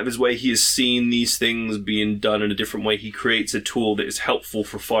has gone out of his way. He has seen these things being done in a different way. He creates a tool that is helpful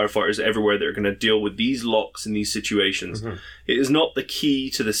for firefighters everywhere that are going to deal with these locks in these situations. It is not the key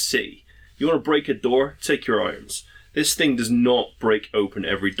to the city. You want to break a door? Take your irons. This thing does not break open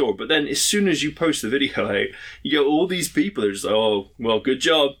every door. But then as soon as you post the video out, you get all these people that are just like, oh, well, good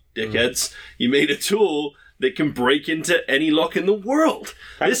job, dickheads. You made a tool that can break into any lock in the world.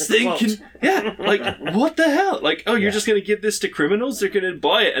 This thing can, like, what the hell? Like, oh, you're just going to give this to criminals? They're going to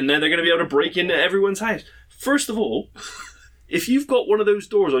buy it, and then they're going to be able to break into everyone's house. First of all, if you've got one of those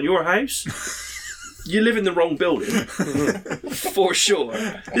doors on your house, you live in the wrong building. For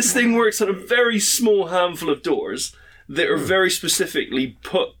sure. This thing works on a very small handful of doors that are very specifically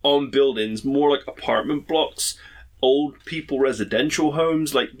put on buildings, more like apartment blocks, old people residential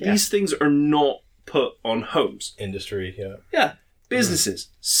homes. Like, these things are not put on homes. Industry, Yeah. Businesses,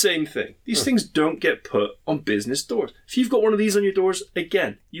 same thing. These things don't get put on business doors. If you've got one of these on your doors,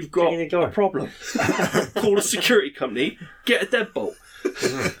 again, you've got a problem. Call a security company, get a deadbolt.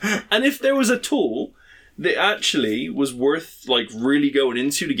 And if there was a tool that actually was worth like really going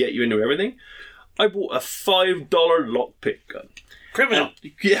into to get you into everything, I bought a $5 lockpick gun. Criminal.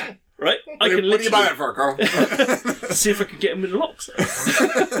 Yeah, right? What do you buy that for, Carl? See if I could get him with locks.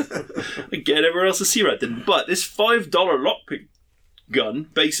 Again, everyone else a C-Rat didn't. But this $5 lockpick gun,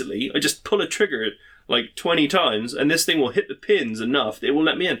 basically, I just pull a trigger like 20 times and this thing will hit the pins enough, it will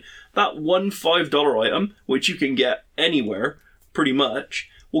let me in. That one $5 item, which you can get anywhere, pretty much,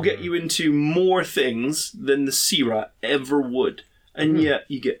 will get you into more things than the C-Rat ever would. And yet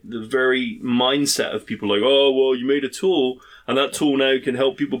you get the very mindset of people like, oh, well, you made a tool and that tool now can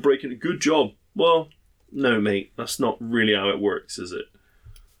help people break in. A good job. Well, no, mate, that's not really how it works, is it?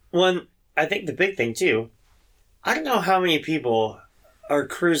 Well, I think the big thing, too, I don't know how many people are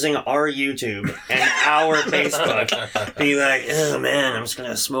cruising our YouTube and our Facebook, be like, oh man, I'm just going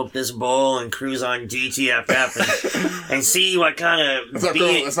to smoke this bowl and cruise on DTFF and see what kind of...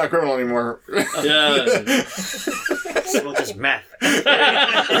 It's not criminal anymore. Yeah. Smoke this meth.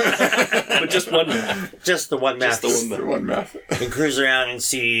 But just one meth. Just the one meth. Just the One meth. And cruise around and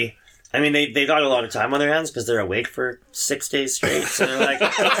see... I mean, they got a lot of time on their hands because they're awake for 6 days straight. So they're like,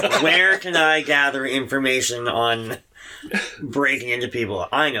 where can I gather information on breaking into people?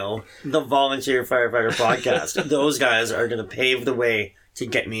 I know, the Volunteer Firefighter Podcast. Those guys are going to pave the way to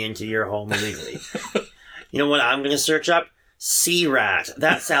get me into your home illegally. You know what I'm going to search up? C-Rat.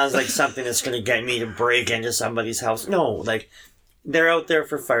 That sounds like something that's going to get me to break into somebody's house. No, like, they're out there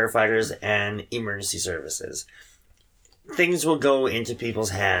for firefighters and emergency services. Things will go into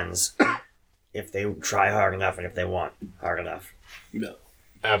people's hands if they try hard enough and if they want hard enough. No.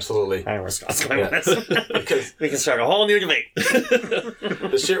 Absolutely. I don't know where Scott's going with this. Because We can start a whole new debate.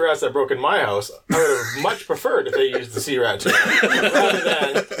 the shit rats that broke in my house, I would have much preferred if they used the C-Rat tool rather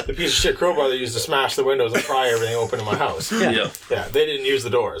than the piece of shit crowbar they used to smash the windows and pry everything open in my house. Yeah. Yeah, they didn't use the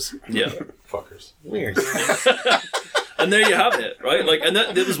doors. Yeah. Fuckers. Weird. And there you have it, right? Like, and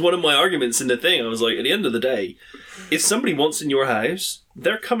that was one of my arguments in the thing. I was like, at the end of the day, if somebody wants in your house,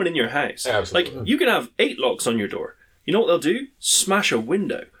 they're coming in your house. Absolutely. Like, you can have 8 locks on your door. You know what they'll do? Smash a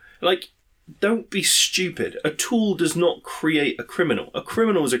window. Like, don't be stupid. A tool does not create a criminal. A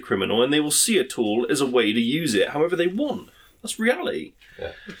criminal is a criminal, and they will see a tool as a way to use it however they want. That's reality.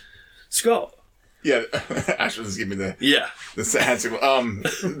 Yeah. Scott. Yeah, Asher just gave me the sad signal.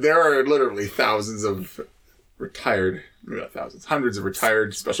 There are literally thousands of retired, maybe not thousands, hundreds of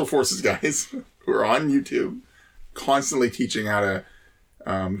retired Special Forces guys who are on YouTube constantly teaching how to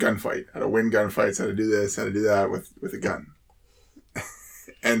gunfight, how to win gunfights, how to do this, how to do that with a gun.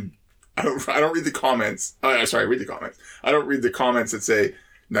 And I don't read the comments. Read the comments. I don't read the comments that say,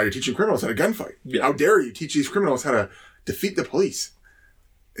 now you're teaching criminals how to gunfight. Yeah. How dare you teach these criminals how to defeat the police?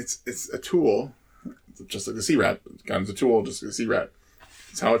 It's a tool, just like the C-Rat. Gun's a tool, just like the C-Rat.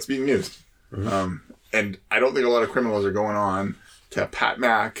 It's how it's being used. Mm-hmm. And I don't think a lot of criminals are going on to Pat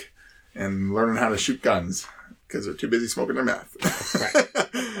Mac and learning how to shoot guns because they're too busy smoking their meth.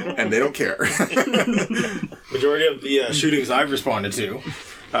 And they don't care. Majority of the shootings I've responded to,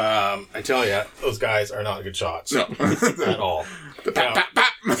 I tell you, those guys are not good shots. No. At all. The pap, pap,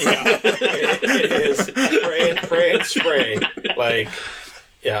 pap. Yeah. It is spray and spray. Like,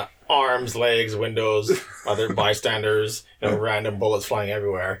 yeah, arms, legs, windows, other bystanders, random bullets flying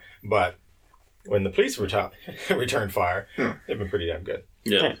everywhere. But when the police return fire, they've been pretty damn good.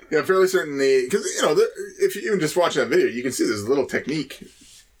 Yeah. Yeah, I'm fairly certain because, if you even just watch that video, you can see there's a little technique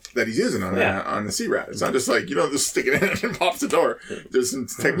that he's using on the C-Rat. It's not just like, just stick it in and pops the door. There's some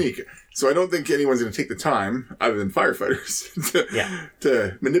technique. So I don't think anyone's going to take the time, other than firefighters,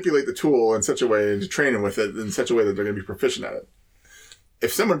 to manipulate the tool in such a way and to train them with it in such a way that they're going to be proficient at it.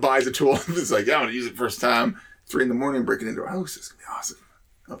 If someone buys a tool and is like, yeah, I'm going to use it first time, 3 a.m, breaking into a house, it's going to be awesome.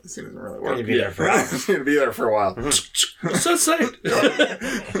 Oh, this thing doesn't really work. You'd be there for hours. It's going to be there for a while. So sad.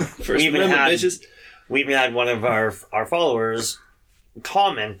 We even had one of our followers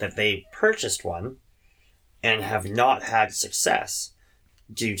comment that they purchased one and have not had success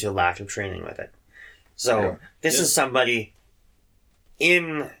due to lack of training with it. So this is somebody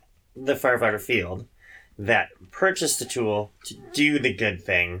in the firefighter field that purchased the tool to do the good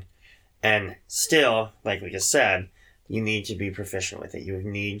thing, and still, like we just said, you need to be proficient with it. You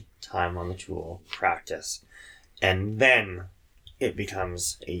need time on the tool, practice, and then it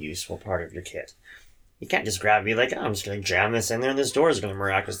becomes a useful part of your kit. You can't just grab me like, I'm just going to jam this in there and this door is going to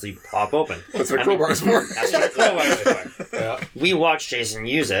miraculously pop open. That's what a crowbar is for. That's what a crowbar is for. Yeah. We watched Jason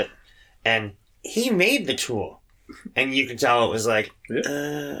use it, and he made the tool. And you could tell it was like,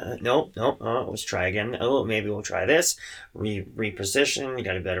 Yeah. nope, let's try again. Oh, maybe we'll try this. Reposition, you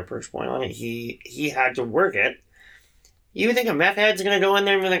got a better perch point on it. He had to work it. You think a meth head's gonna go in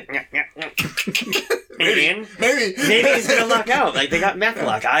there and be like, Maybe. maybe he's gonna luck out. Like, they got meth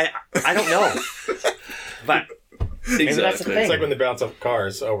luck. I don't know. But maybe that's the thing. It's like when they bounce off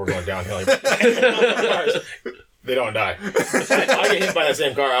cars. Oh, we're going downhill. Cars, they don't die. I get hit by that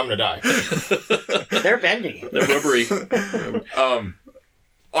same car, I'm gonna die. They're bendy. They're rubbery.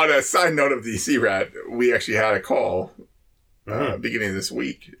 On a side note of the CRAT, we actually had a call beginning of this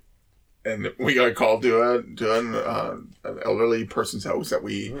week. And we got a call to an elderly person's house that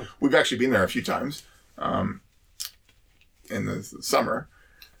we've actually been there a few times in the summer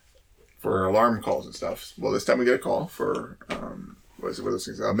for alarm calls and stuff. Well, this time we get a call for what are those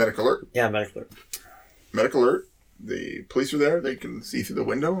things? Medic alert. Yeah, medic alert. Medic alert. The police are there. They can see through the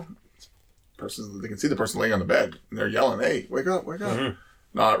window. They can see the person laying on the bed, and they're yelling, "Hey, wake up, wake up!" Mm-hmm.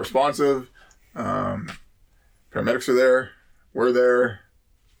 Not responsive. Paramedics are there. We're there.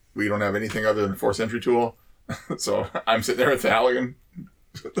 We don't have anything other than a force entry tool. So I'm sitting there at the Halligan,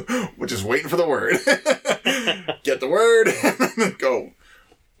 which is waiting for the word. Get the word, and go.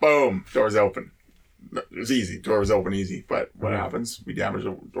 Boom. Doors open. It was easy. Door was open easy. But what happens? We damage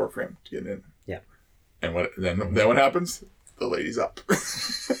the door frame to get in. Yeah. And then what happens? The lady's up.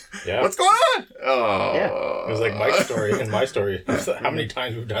 Yeah. What's going on? Oh. Yeah. It was like Mike's story and my story. How many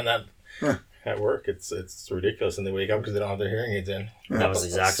times we've done that at work? It's ridiculous, and they wake up because they don't have their hearing aids in. That was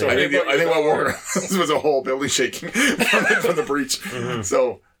exactly I right. think what woke us was a whole building shaking from the breach.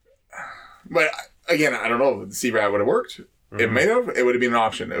 So, but again, I don't know if the CRAT would have worked. It may have. It would have been an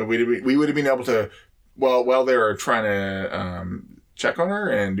option. We would have been able to, while they were trying to check on her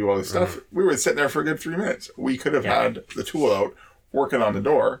and do all this stuff, we were sitting there for a good 3 minutes. We could have had the tool out, working on the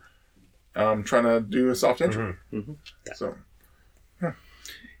door, trying to do a soft entry. So.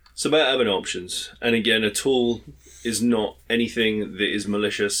 It's about having options. And again, a tool is not anything that is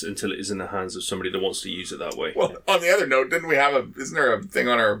malicious until it is in the hands of somebody that wants to use it that way. Well, on the other note, isn't there a thing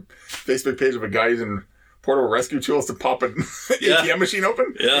on our Facebook page of a guy using portable rescue tools to pop an ATM machine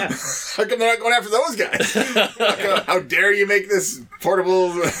open? Yeah. How come they're not going after those guys? How dare you make this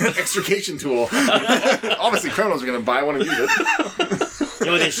portable extrication tool? Obviously, criminals are going to buy one and use it. You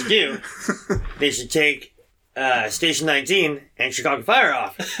know what they should do? They should take Station 19 and Chicago Fire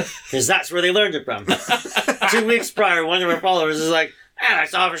off. Because that's where they learned it from. 2 weeks prior, one of our followers is like, I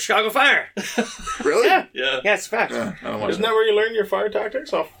saw it for Chicago Fire. Really? Yeah. Yeah. Yeah, it's a fact. I don't want Isn't that where you learn your fire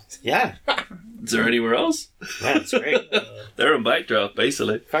tactics off? Yeah. Is there anywhere else? Yeah, it's great. They're on backdraft,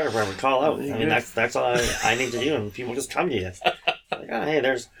 basically. Fire department, call out. I mean, that's all I need to do, and people just come to you. Like, oh, hey,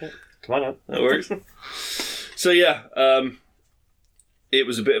 come on up. That works. So, yeah, it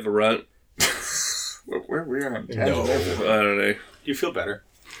was a bit of a rant. Where we are on No. tangent there. I don't know. You feel better.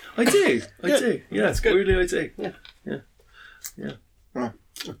 I do. Yeah, That's good. Weirdly, I do. Yeah. Huh.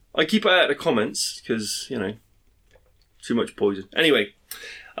 I keep it out of the comments because, too much poison. Anyway,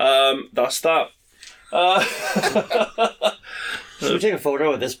 that's that. Should we take a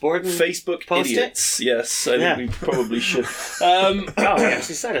photo of this board and Facebook post idiots. Yes, I Yeah. think we probably should. Oh, I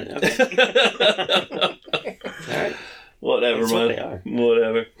actually said it. Okay. All right. Whatever, That's man. what they are.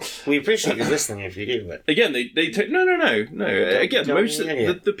 Whatever. We appreciate you listening if you do, but Again, they take no. Again, don't most be an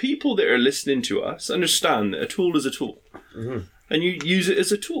idiot. the people that are listening to us understand that a tool is a tool, and you use it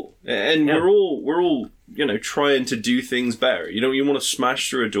as a tool. And Yeah. we're all trying to do things better. You want to smash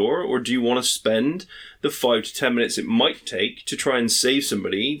through a door, or do you want to spend the 5 to 10 minutes it might take to try and save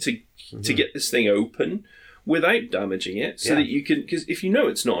somebody to get this thing open without damaging it, so that you can? Because if you know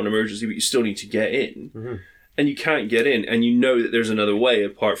it's not an emergency, but you still need to get in. And you can't get in, and you know that there's another way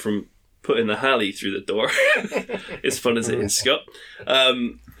apart from putting the Halley through the door. As fun as it is, Scott.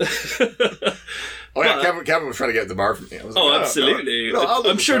 Kevin was trying to get at the bar from me. I was like, Oh, absolutely. no, I'll do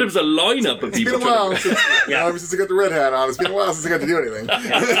I'm this sure there one. was a lineup of It's people been a while trying to... since, ever since I got the red hat on. It's been a while since I got to do anything.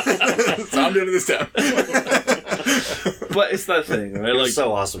 So I'm doing it this time. But it's that thing, right? it Like, was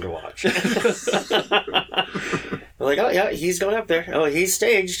so awesome to watch. We're like, oh yeah, he's going up there. Oh, he's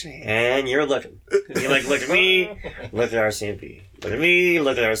staged, and you're looking. You look at me, look at RCMP. Look at me,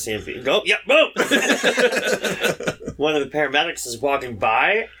 look at RCMP. Go, yep, boom. One of the paramedics is walking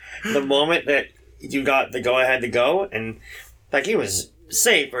by the moment that you got the go ahead to go, and like he was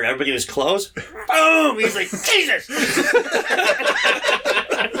safe, or everybody was close. Boom! He's like, Jesus.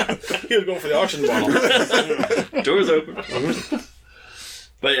 He was going for the auction bottle. doors open.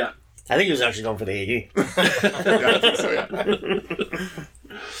 But yeah. I think he was actually going for the AD. Yeah, I think so, yeah.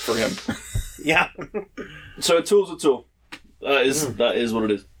 For him. Yeah. So a tool's a tool. That is what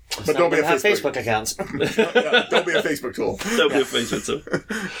it is. But don't be a have Facebook. Facebook accounts. Yeah, don't be a Facebook tool. That'll be a Facebook too.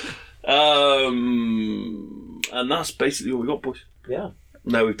 And that's basically what we got, boys. Yeah.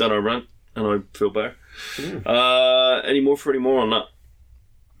 Now we've done our rant, and I feel better. Any more on that?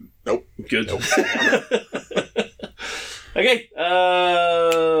 Nope. Good. Okay.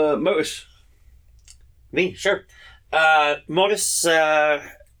 Motus. Me, sure. Modus,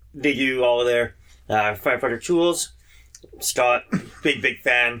 they do all of their firefighter tools. Scott, big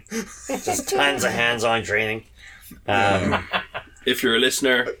fan. Just tons of hands-on training. If you're a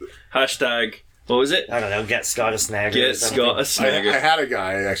listener, hashtag, what was it? I don't know, get Scott a snagger. Get or something. Scott a I snagger. had a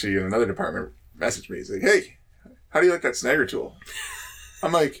guy actually in another department message me. He's like, "Hey, how do you like that snagger tool?"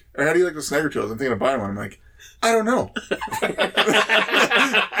 I'm like, "Or how do you like the snagger tools?" I'm thinking of buying one. I'm like, "I don't know."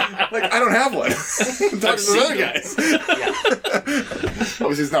 Like, I don't have one. I'm talking to other guys.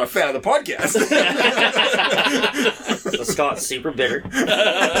 Obviously, he's not a fan of the podcast. So Scott's super bitter.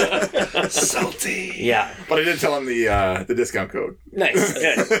 Salty. Yeah. But I did tell him the discount code. Nice.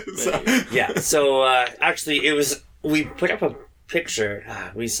 Good. So, Yeah. So actually, we put up a picture.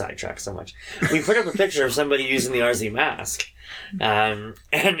 We sidetracked so much. We put up a picture of somebody using the RZ mask. And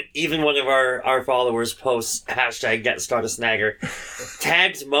even one of our followers posts hashtag get Scott a snagger,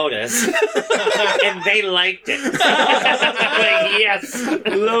 tagged Modus, and they liked it. Like, yes,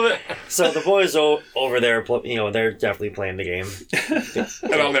 Love it. so the boys over there, they're definitely playing the game.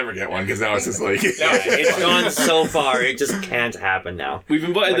 and I'll never get one because now it's just like. It's gone so far, it just can't happen now. We've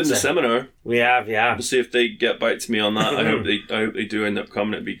invited them to seminar. We have, yeah. We'll see if they get back to me on that. I hope they do end up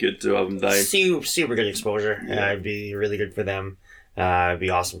coming. It'd be good to have them down. Super good exposure. It'd be really good for them. It'd be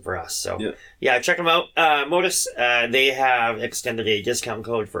awesome for us. So Yeah. check them out. Modus, they have extended a discount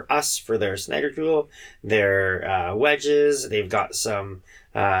code for us for their snagger tool, their wedges. They've got some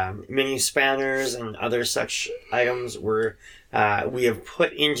mini spanners and other such items. We have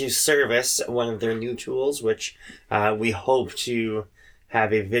put into service one of their new tools, which we hope to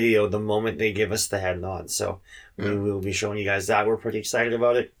have a video the moment they give us the head nod. So we will be showing you guys that. We're pretty excited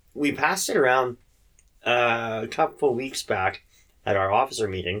about it. We passed it around a couple weeks back at our officer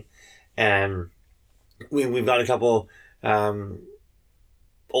meeting, and we've got a couple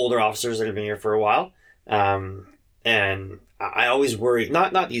older officers that have been here for a while, and I always worry,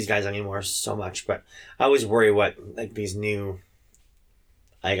 not these guys anymore so much, but I always worry what like these new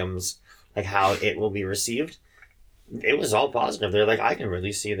items, like how it will be received. It was all positive. They're like, I can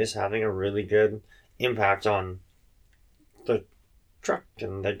really see this having a really good impact on the truck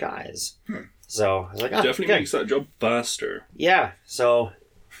and the guys. So I was like, Definitely good. makes that job faster. Yeah, so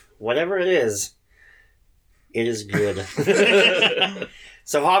whatever it is good.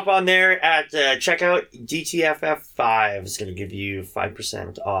 So hop on there at checkout. DTFF5 is going to give you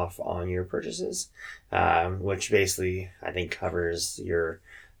 5% off on your purchases, which basically I think covers your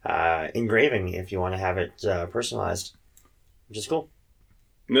engraving if you want to have it personalized, which is cool.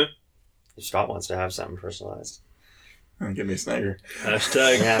 Yeah. If Scott wants to have something personalized. Give me a snagger.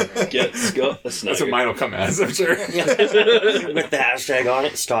 Hashtag get Scott a snagger. That's what mine will come as, I'm sure. With the hashtag on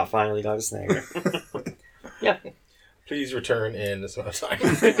it, Scott finally got a snagger. Yeah. Please return in this amount of time.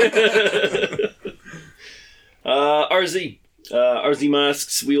 RZ. RZ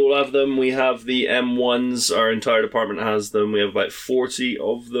masks, we all have them. We have the M1s. Our entire department has them. We have about 40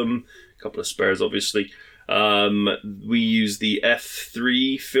 of them. A couple of spares, obviously. We use the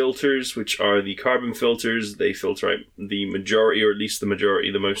F3 filters, which are the carbon filters. They filter out the majority, or at least the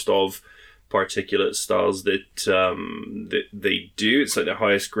majority, the most of particulate styles that they do. It's like the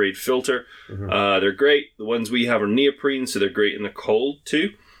highest grade filter. They're great. The ones we have are neoprene, so they're great in the cold too.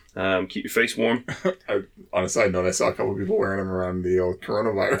 Keep your face warm. On a side note, I saw a couple of people wearing them around the old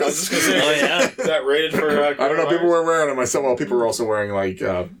coronavirus. I was just gonna say, Oh, yeah. is that rated for? I don't know. People were wearing them. I saw people were also wearing like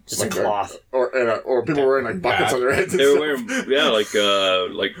Just like a cloth. or people were wearing like buckets on their heads. And They were stuff.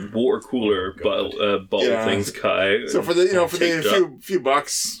 wearing like water cooler bottle Yeah. things cut out. So for the for the taped up. few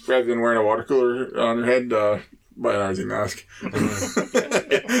bucks, rather than wearing a water cooler on your head, buy an RZ mask.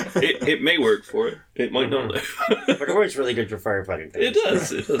 It may work for it. It might not. But it works really good for firefighting things. It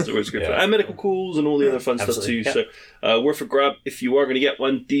does. It does. It works good for Yeah. and medical cools and all the other fun Absolutely. stuff too. So worth a grab if you are going to get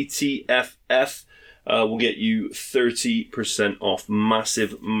one. DTFF will get you 30% off.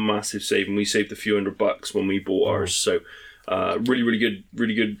 Massive saving. We saved a few $100 when we bought ours. So really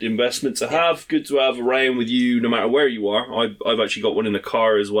good investment to have. Good to have around with you no matter where you are. I've actually got one in the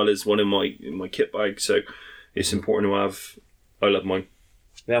car as well as one in my kit bag. So it's important to have. I love mine.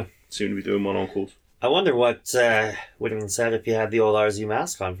 Yeah. Soon to be doing one on calls. I wonder what would have been said if you had the old RZ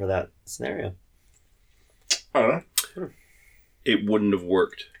mask on for that scenario. I don't know. It wouldn't have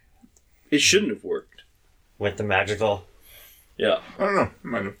worked. It shouldn't have worked. With the magical Yeah. I don't know.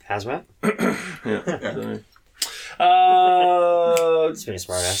 Might have. Hazmat? Yeah. It's been a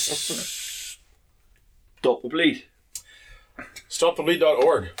smart ass. Stop the bleed.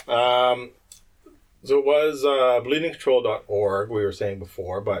 StopTheBleed.org. So it was bleedingcontrol.org, we were saying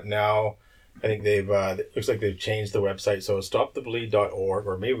before, but now I think they've, it looks like they've changed the website. So stopthebleed.org,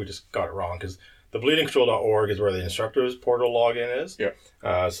 or maybe we just got it wrong, because the bleedingcontrol.org is where the instructor's portal login is.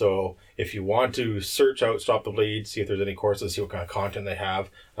 Yeah. So if you want to search out Stop the Bleed, see if there's any courses, see what kind of content they have,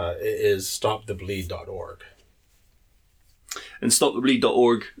 it is stopthebleed.org. And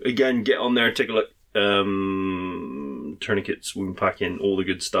stopthebleed.org, again, get on there, take a look. Tourniquets, wound packing, all the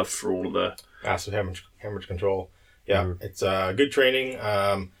good stuff for all of the Massive hemorrhage control. Yeah, it's good training.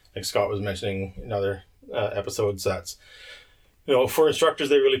 Like Scott was mentioning in other episodes, that's, for instructors,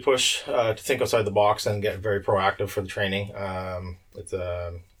 they really push to think outside the box and get very proactive for the training. It's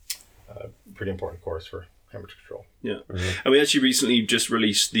a pretty important course for hemorrhage control. Yeah. And we actually recently just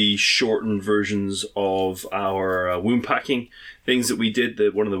released the shortened versions of our wound packing things that we did.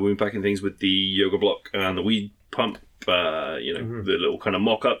 One of the wound packing things with the yoga block and the weed pump, the little kind of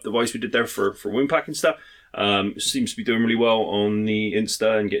mock-up device we did there for wound packing stuff. Seems to be doing really well on the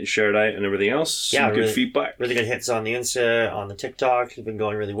Insta and getting shared out and everything else. Some good feedback. Really good hits on the Insta, on the TikTok. It's been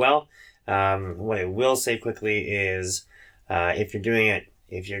going really well. What I will say quickly is if you're doing it,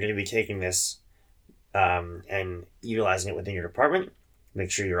 if you're going to be taking this and utilizing it within your department, make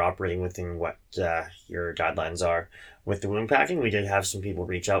sure you're operating within what your guidelines are. With the wound packing, we did have some people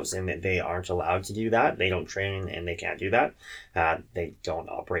reach out saying that they aren't allowed to do that. They don't train and they can't do that. They don't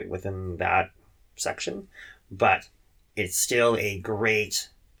operate within that section. But it's still a great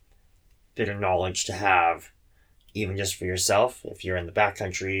bit of knowledge to have, even just for yourself, if you're in the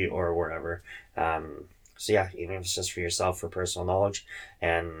backcountry or wherever. So yeah, even if it's just for yourself, for personal knowledge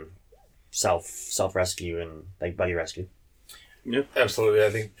and self rescue and like buddy rescue. Yeah, absolutely.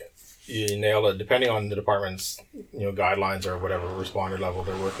 I think you nailed it. Depending on the department's guidelines or whatever responder level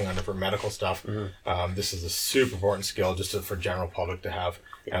they're working on for medical stuff, this is a super important skill just for general public to have.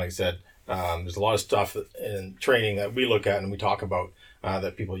 And like I said, there's a lot of stuff in training that we look at and we talk about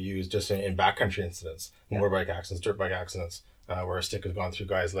that people use just in backcountry incidents, motorbike accidents, dirt bike accidents, where a stick has gone through a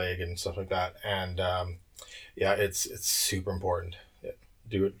guy's leg and stuff like that. And it's super important.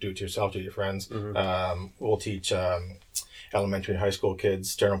 Do it to yourself, do it to your friends. We'll teach elementary and high school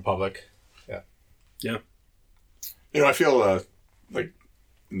kids, general public. Yeah. I feel like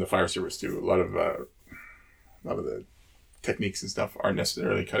in the fire service too, a lot of the techniques and stuff aren't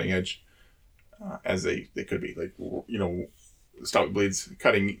necessarily cutting edge as they could be. Like Stop the Bleed's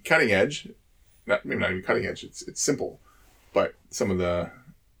cutting edge, maybe not even cutting edge. It's simple, but some of the,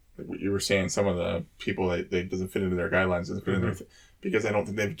 like what you were saying, some of the people they doesn't fit into their guidelines, doesn't fit in their because I don't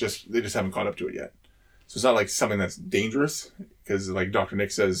think they just haven't caught up to it yet. So it's not like something that's dangerous, because like Dr.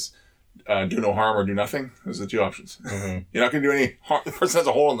 Nick says, do no harm or do nothing. Those are the two options. You're not going to do any harm. The person has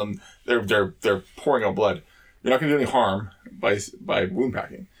a hole in them. They're pouring out blood. You're not going to do any harm by wound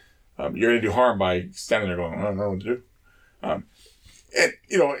packing. You're going to do harm by standing there going, I don't know what to do.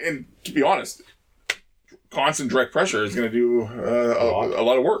 And to be honest, constant direct pressure is going to do a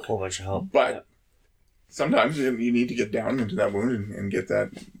lot of work. A whole bunch of help. But sometimes you need to get down into that wound and get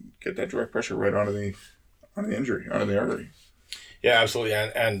that direct pressure right onto the injury, onto the artery. Yeah, absolutely.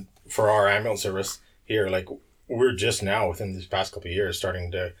 And for our ambulance service here, like we're just now within these past couple of years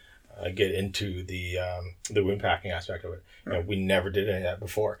starting to get into the wound packing aspect of it. We never did any of that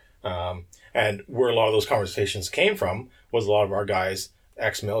before. And where a lot of those conversations came from was a lot of our guys,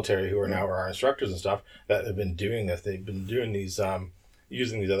 ex-military, who are now our instructors and stuff, that have been doing this. They've been doing these,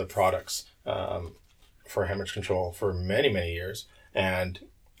 using these other products for hemorrhage control for many, many years. And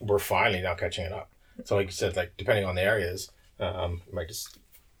we're finally now catching it up. So like you said, like depending on the areas, you might just,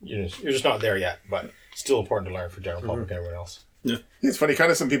 you're just not there yet, but still important to learn for general public and everyone else. Yeah, it's funny. Kind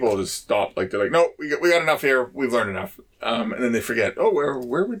of some people just stop. Like they're like, no, we got enough here. We've learned enough, and then they forget. Oh, where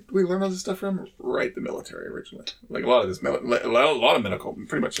would we learn all this stuff from? Right, the military originally. Like a lot of this, a lot of medical,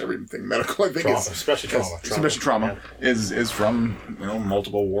 pretty much everything medical. I think trauma, especially trauma, is from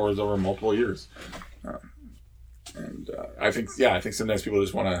multiple wars over multiple years, and I think sometimes people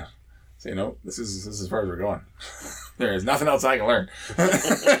just want to say, no, this is as far as we're going. There is nothing else I can learn.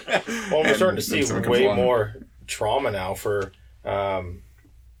 Well, we're starting to see way more trauma now for.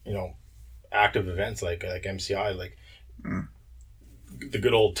 Active events like MCI, like the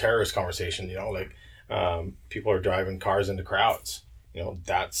good old terrorist conversation, people are driving cars into crowds.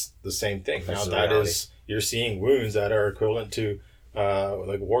 That's the same thing. Now that is, you're seeing wounds that are equivalent to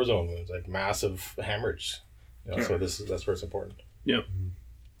like war zone wounds, like massive hemorrhage. So that's where it's important. Yeah.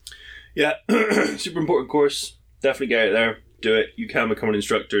 Yeah. Super important course. Definitely get out there. do it. You can become an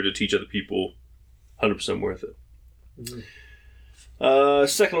instructor to teach other people. 100% worth it.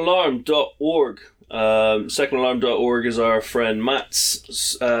 Secondalarm.org. Secondalarm.org is our friend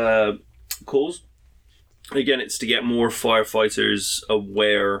Matt's cause. Again, it's to get more firefighters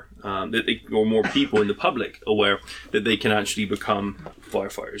aware or more people in the public aware that they can actually become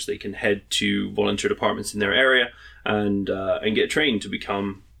firefighters. They can head to volunteer departments in their area and get trained to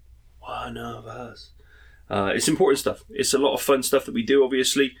become one of us. It's important stuff. It's a lot of fun stuff that we do,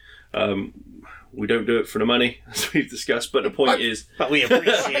 obviously. We don't do it for the money, as we've discussed, but the point is... But we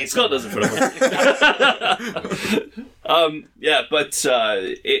appreciate Scott does it for the money.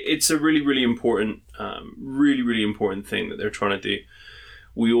 It's a really, really important, really important thing that they're trying to do.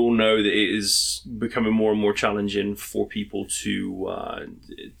 We all know that it is becoming more and more challenging for people to at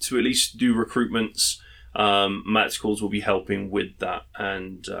least do recruitments. Matt's Calls will be helping with that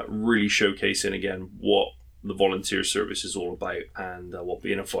and really showcasing, again, what the volunteer service is all about and what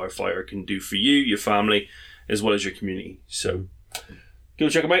being a firefighter can do for you, your family, as well as your community. So go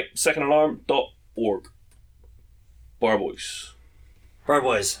check them out, secondalarm.org. Bar Boys. Bar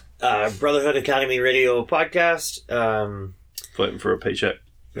Boys, Brotherhood Academy Radio podcast. Fighting for a paycheck.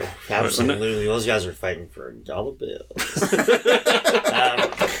 Absolutely, those guys are fighting for dollar bills.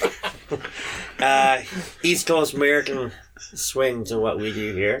 East Coast American swing to what we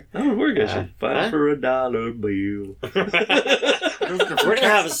do here. Oh, we're good. Fighting for a dollar bill. We're gonna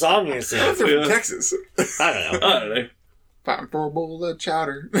have a song here soon. They're from Texas. I don't know. Fighting for a bowl of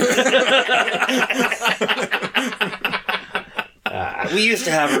chowder. We used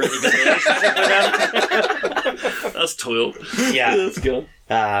to have a really good relationship with them. That's toil. Yeah. That's good.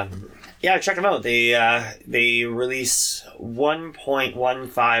 Yeah, check them out. They release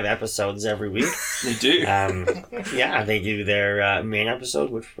 1.15 episodes every week. They do. Yeah, they do their main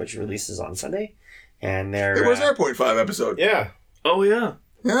episode, which releases on Sunday, and their. It was our 0.5 episode. Yeah. Oh, yeah.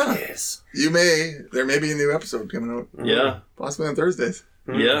 Yeah. Yes. There may be a new episode coming out. Yeah. Possibly on Thursdays.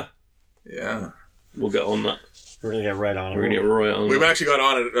 Yeah. Yeah. We'll get on that. We're gonna get right on it. We're going to get right on We've that. actually got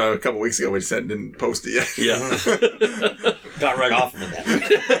on it a couple weeks ago. We just didn't post it yet. Yeah. Got right off of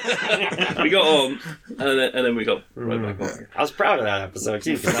it. We got on, and then we got right back on. I was proud of that episode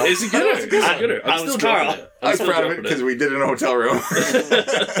too. It's a gooder. It's a gooder. I was Carl. I was proud of it because we did it in a hotel room.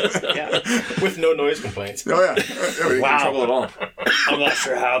 Yeah. With no noise complaints. Oh, yeah. We didn't get in trouble at all. I'm not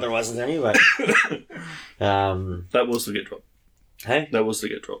sure how there wasn't any, but That was to get dropped. hey, That was to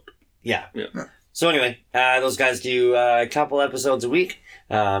get dropped. yeah. Yeah. So anyway, those guys do a couple episodes a week.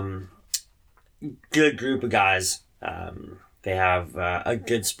 Good group of guys. They have a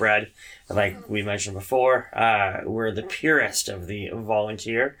good spread. Like we mentioned before, we're the purest of the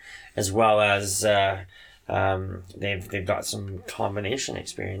volunteer, as well as they've got some combination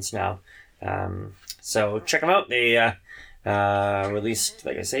experience now. So check them out. They released,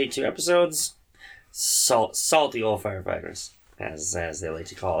 like I say, 2 episodes. Salty old firefighters, as they like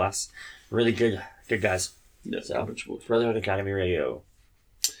to call us. Really good guys. Yeah, So, Brotherhood Academy Radio.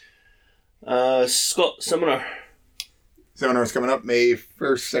 Scott, seminar. Seminar's coming up May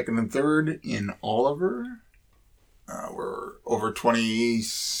 1st, 2nd, and 3rd in Oliver. We're over 20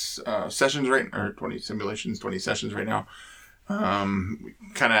 sessions 20 simulations, 20 sessions right now. We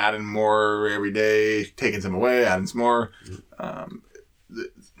kind of adding more every day, taking some away, adding some more.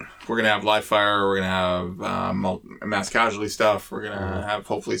 We're going to have live fire. We're going to have mass casualty stuff. We're going to have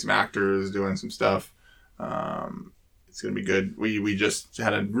hopefully some actors doing some stuff. It's going to be good. We just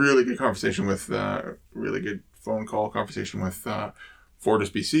had a really good conversation with, really good phone call conversation with Fortis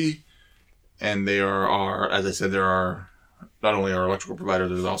BC. And they are as I said, there are not only our electrical provider,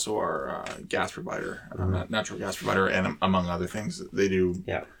 there's also our gas provider, natural gas provider, and among other things. They do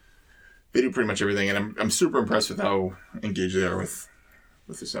pretty much everything. And I'm super impressed with how engaged they are with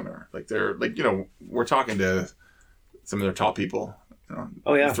the seminar. Like they're we're talking to some of their top people.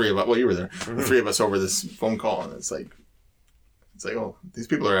 Oh yeah. The 3 of us. Well, you were there. The 3 of us over this phone call, and it's like, oh, these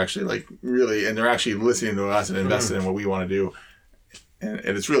people are actually like really, and they're actually listening to us and invested in what we want to do. And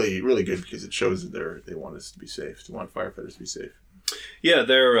it's really, really good because it shows that they want us to be safe. They want firefighters to be safe. Yeah,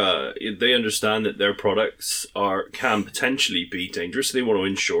 they understand that their products can potentially be dangerous. They want to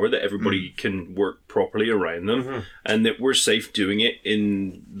ensure that everybody can work properly around them, and that we're safe doing it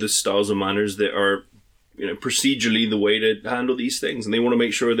in the styles and manners that are, procedurally the way to handle these things. And they want to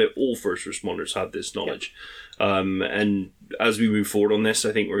make sure that all first responders have this knowledge. And as we move forward on this,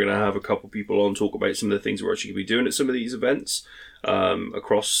 I think we're going to have a couple people on talk about some of the things we're actually going to be doing at some of these events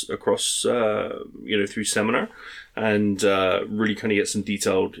across through seminar, and really kind of get some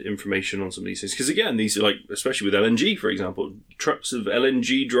detailed information on some of these things. Because again, these are like, especially with LNG, for example, trucks of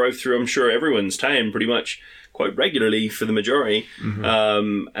LNG drive through, I'm sure, everyone's town pretty much quite regularly for the majority.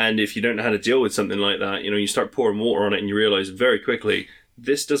 And if you don't know how to deal with something like that, you start pouring water on it and you realize very quickly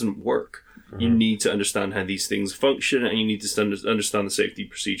this doesn't work. You need to understand how these things function, and you need to understand the safety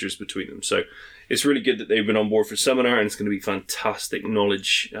procedures between them. So it's really good that they've been on board for seminar, and it's going to be fantastic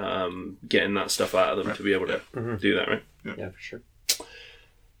knowledge getting that stuff out of them to be able to do that, right? Yeah, for sure.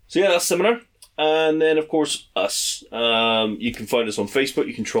 So yeah, that's seminar. And then, of course, us. You can find us on Facebook.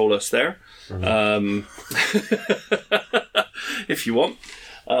 You can troll us there if you want.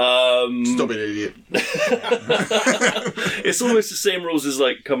 Still be an idiot. It's almost the same rules as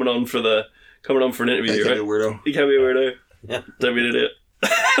like coming on for an interview, You right? can't be a weirdo. You can't be a weirdo. Yeah. Don't be an idiot.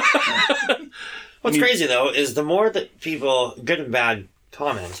 What's crazy though is the more that people, good and bad,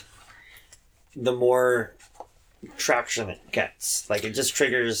 comment, the more traction it gets. Like, it just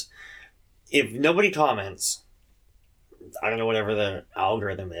triggers. If nobody comments, I don't know whatever the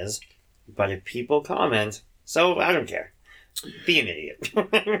algorithm is, but if people comment, so I don't care. Be an idiot.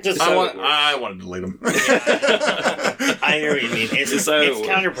 Just I want to delete them. I hear what you mean. It's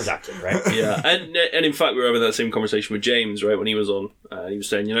counterproductive, right? Yeah, and in fact, we were having that same conversation with James, right, when he was on. He was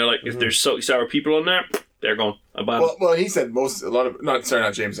saying, if there's salty sour people on there, they're gone. Well, he said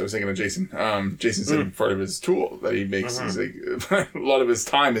not James. I was thinking of Jason. Jason said part of his tool that he makes is like, a lot of his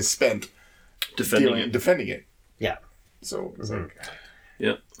time is spent defending it. Yeah. So it's like,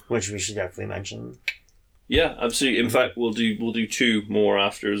 yeah, which we should definitely mention. Yeah, absolutely. In fact, we'll do two more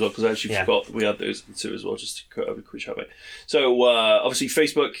after as well, because I actually forgot that we had those two as well, just to have a quick chat about. So obviously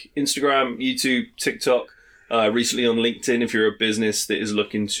Facebook, Instagram, YouTube, TikTok, recently on LinkedIn. If you're a business that is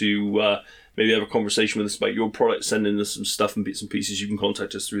looking to maybe have a conversation with us about your product, send in us some stuff and bits and pieces, you can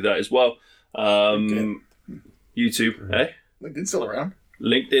contact us through that as well. YouTube, LinkedIn's still around.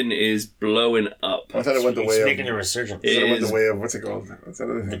 LinkedIn is blowing up. I thought it went the way It's of... making a resurgence. It went the way of... What's it called? What's that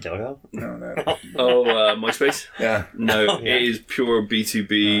other The thing? dodo? No, that... MySpace? Yeah. No, Yeah. it is pure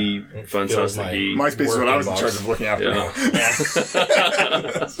B2B, fantastic. MySpace is what I was in charge of looking after. Yeah.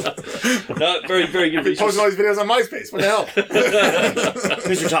 Yeah. No, very, very good Posting features. all these videos on MySpace. What the hell?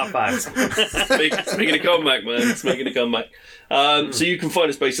 Who's your top five? It's making a comeback, man. It's making a comeback. So you can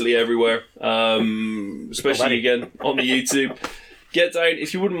find us basically everywhere, especially again on the YouTube. Get down,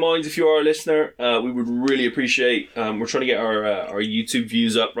 if you wouldn't mind, if you are a listener, we would really appreciate. We're trying to get our YouTube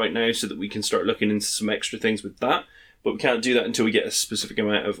views up right now so that we can start looking into some extra things with that. But we can't do that until we get a specific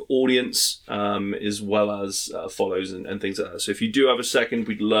amount of audience, as well as follows and things like that. So if you do have a second,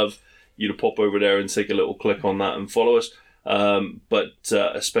 we'd love you to pop over there and take a little click on that and follow us. But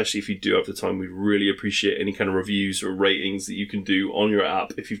especially if you do have the time, we really appreciate any kind of reviews or ratings that you can do on your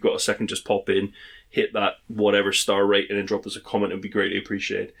app. If you've got a second, just pop in, hit that whatever star rating and drop us a comment. It would be greatly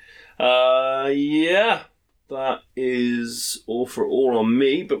appreciated. Yeah, that is all for all on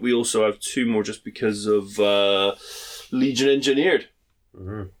me, but we also have two more just because of Legion Engineered.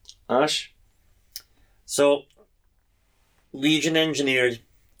 Ash? So, Legion Engineered,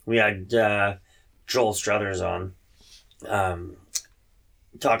 we had Joel Struthers on,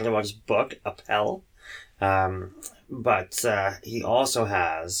 talking about his book, Appel. But he also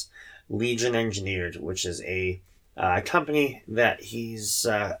has Legion Engineered, which is a company that he's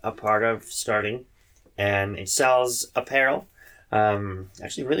a part of starting, and it sells apparel.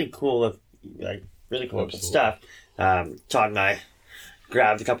 Actually, really cool stuff. Todd and I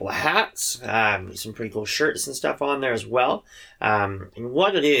grabbed a couple of hats, some pretty cool shirts and stuff on there as well. And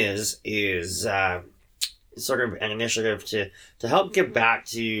what it is sort of an initiative to help give back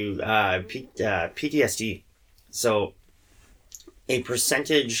to PTSD. So a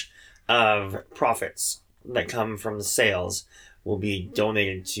percentage of profits that come from the sales will be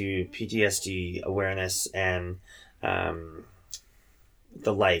donated to PTSD awareness and the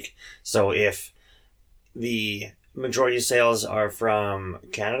like. So if the majority of sales are from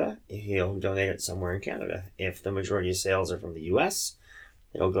Canada, he'll donate it somewhere in Canada. If the majority of sales are from the US,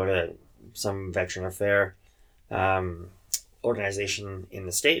 it'll go to some veteran affair organization in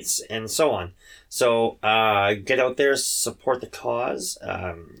the States, and so on. So get out there, support the cause.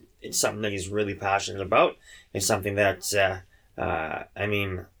 It's something that he's really passionate about. It's something that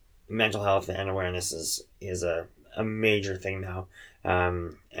mental health and awareness is a major thing now.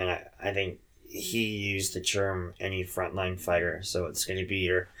 And I think he used the term any frontline fighter. So it's going to be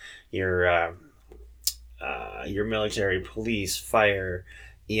your military, police, fire,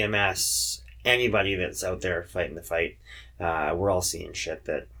 EMS, anybody that's out there fighting the fight. We're all seeing shit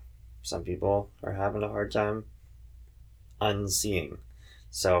that some people are having a hard time unseeing.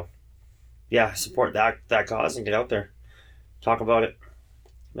 So, yeah, support that cause and get out there. Talk about it.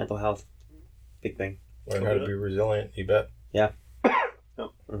 Mental health, big thing. Learn how to be resilient, you bet. Yeah.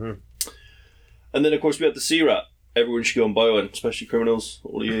 And then, of course, we have the CRAT. Everyone should go and buy one, especially criminals.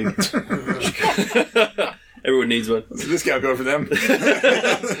 All of you. Everyone needs one. That's a discount code for them. And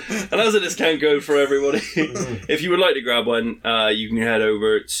that's a discount code for everybody. If you would like to grab one, you can head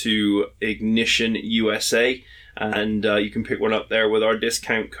over to Ignition USA and you can pick one up there with our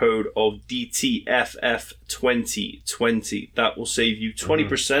discount code of DTFF2020. That will save you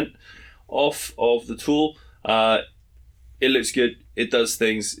 20% off of the tool. It looks good. It does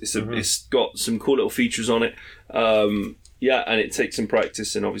things. It's got some cool little features on it. Yeah, and it takes some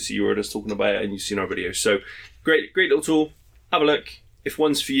practice, and obviously you heard us talking about it and you've seen our videos. So great little tool. Have a look. If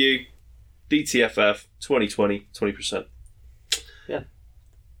one's for you, DTFF 2020, 20%. Yeah.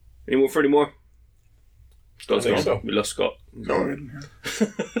 Any more for any more? Scott's I think gone. so. We lost Scott. Go ahead.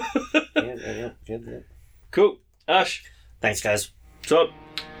 Yeah. Cool. Ash, Thanks, guys. what's up?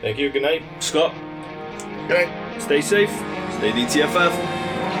 Thank you. Good night. Scott, Good night. stay safe. Stay DTFF.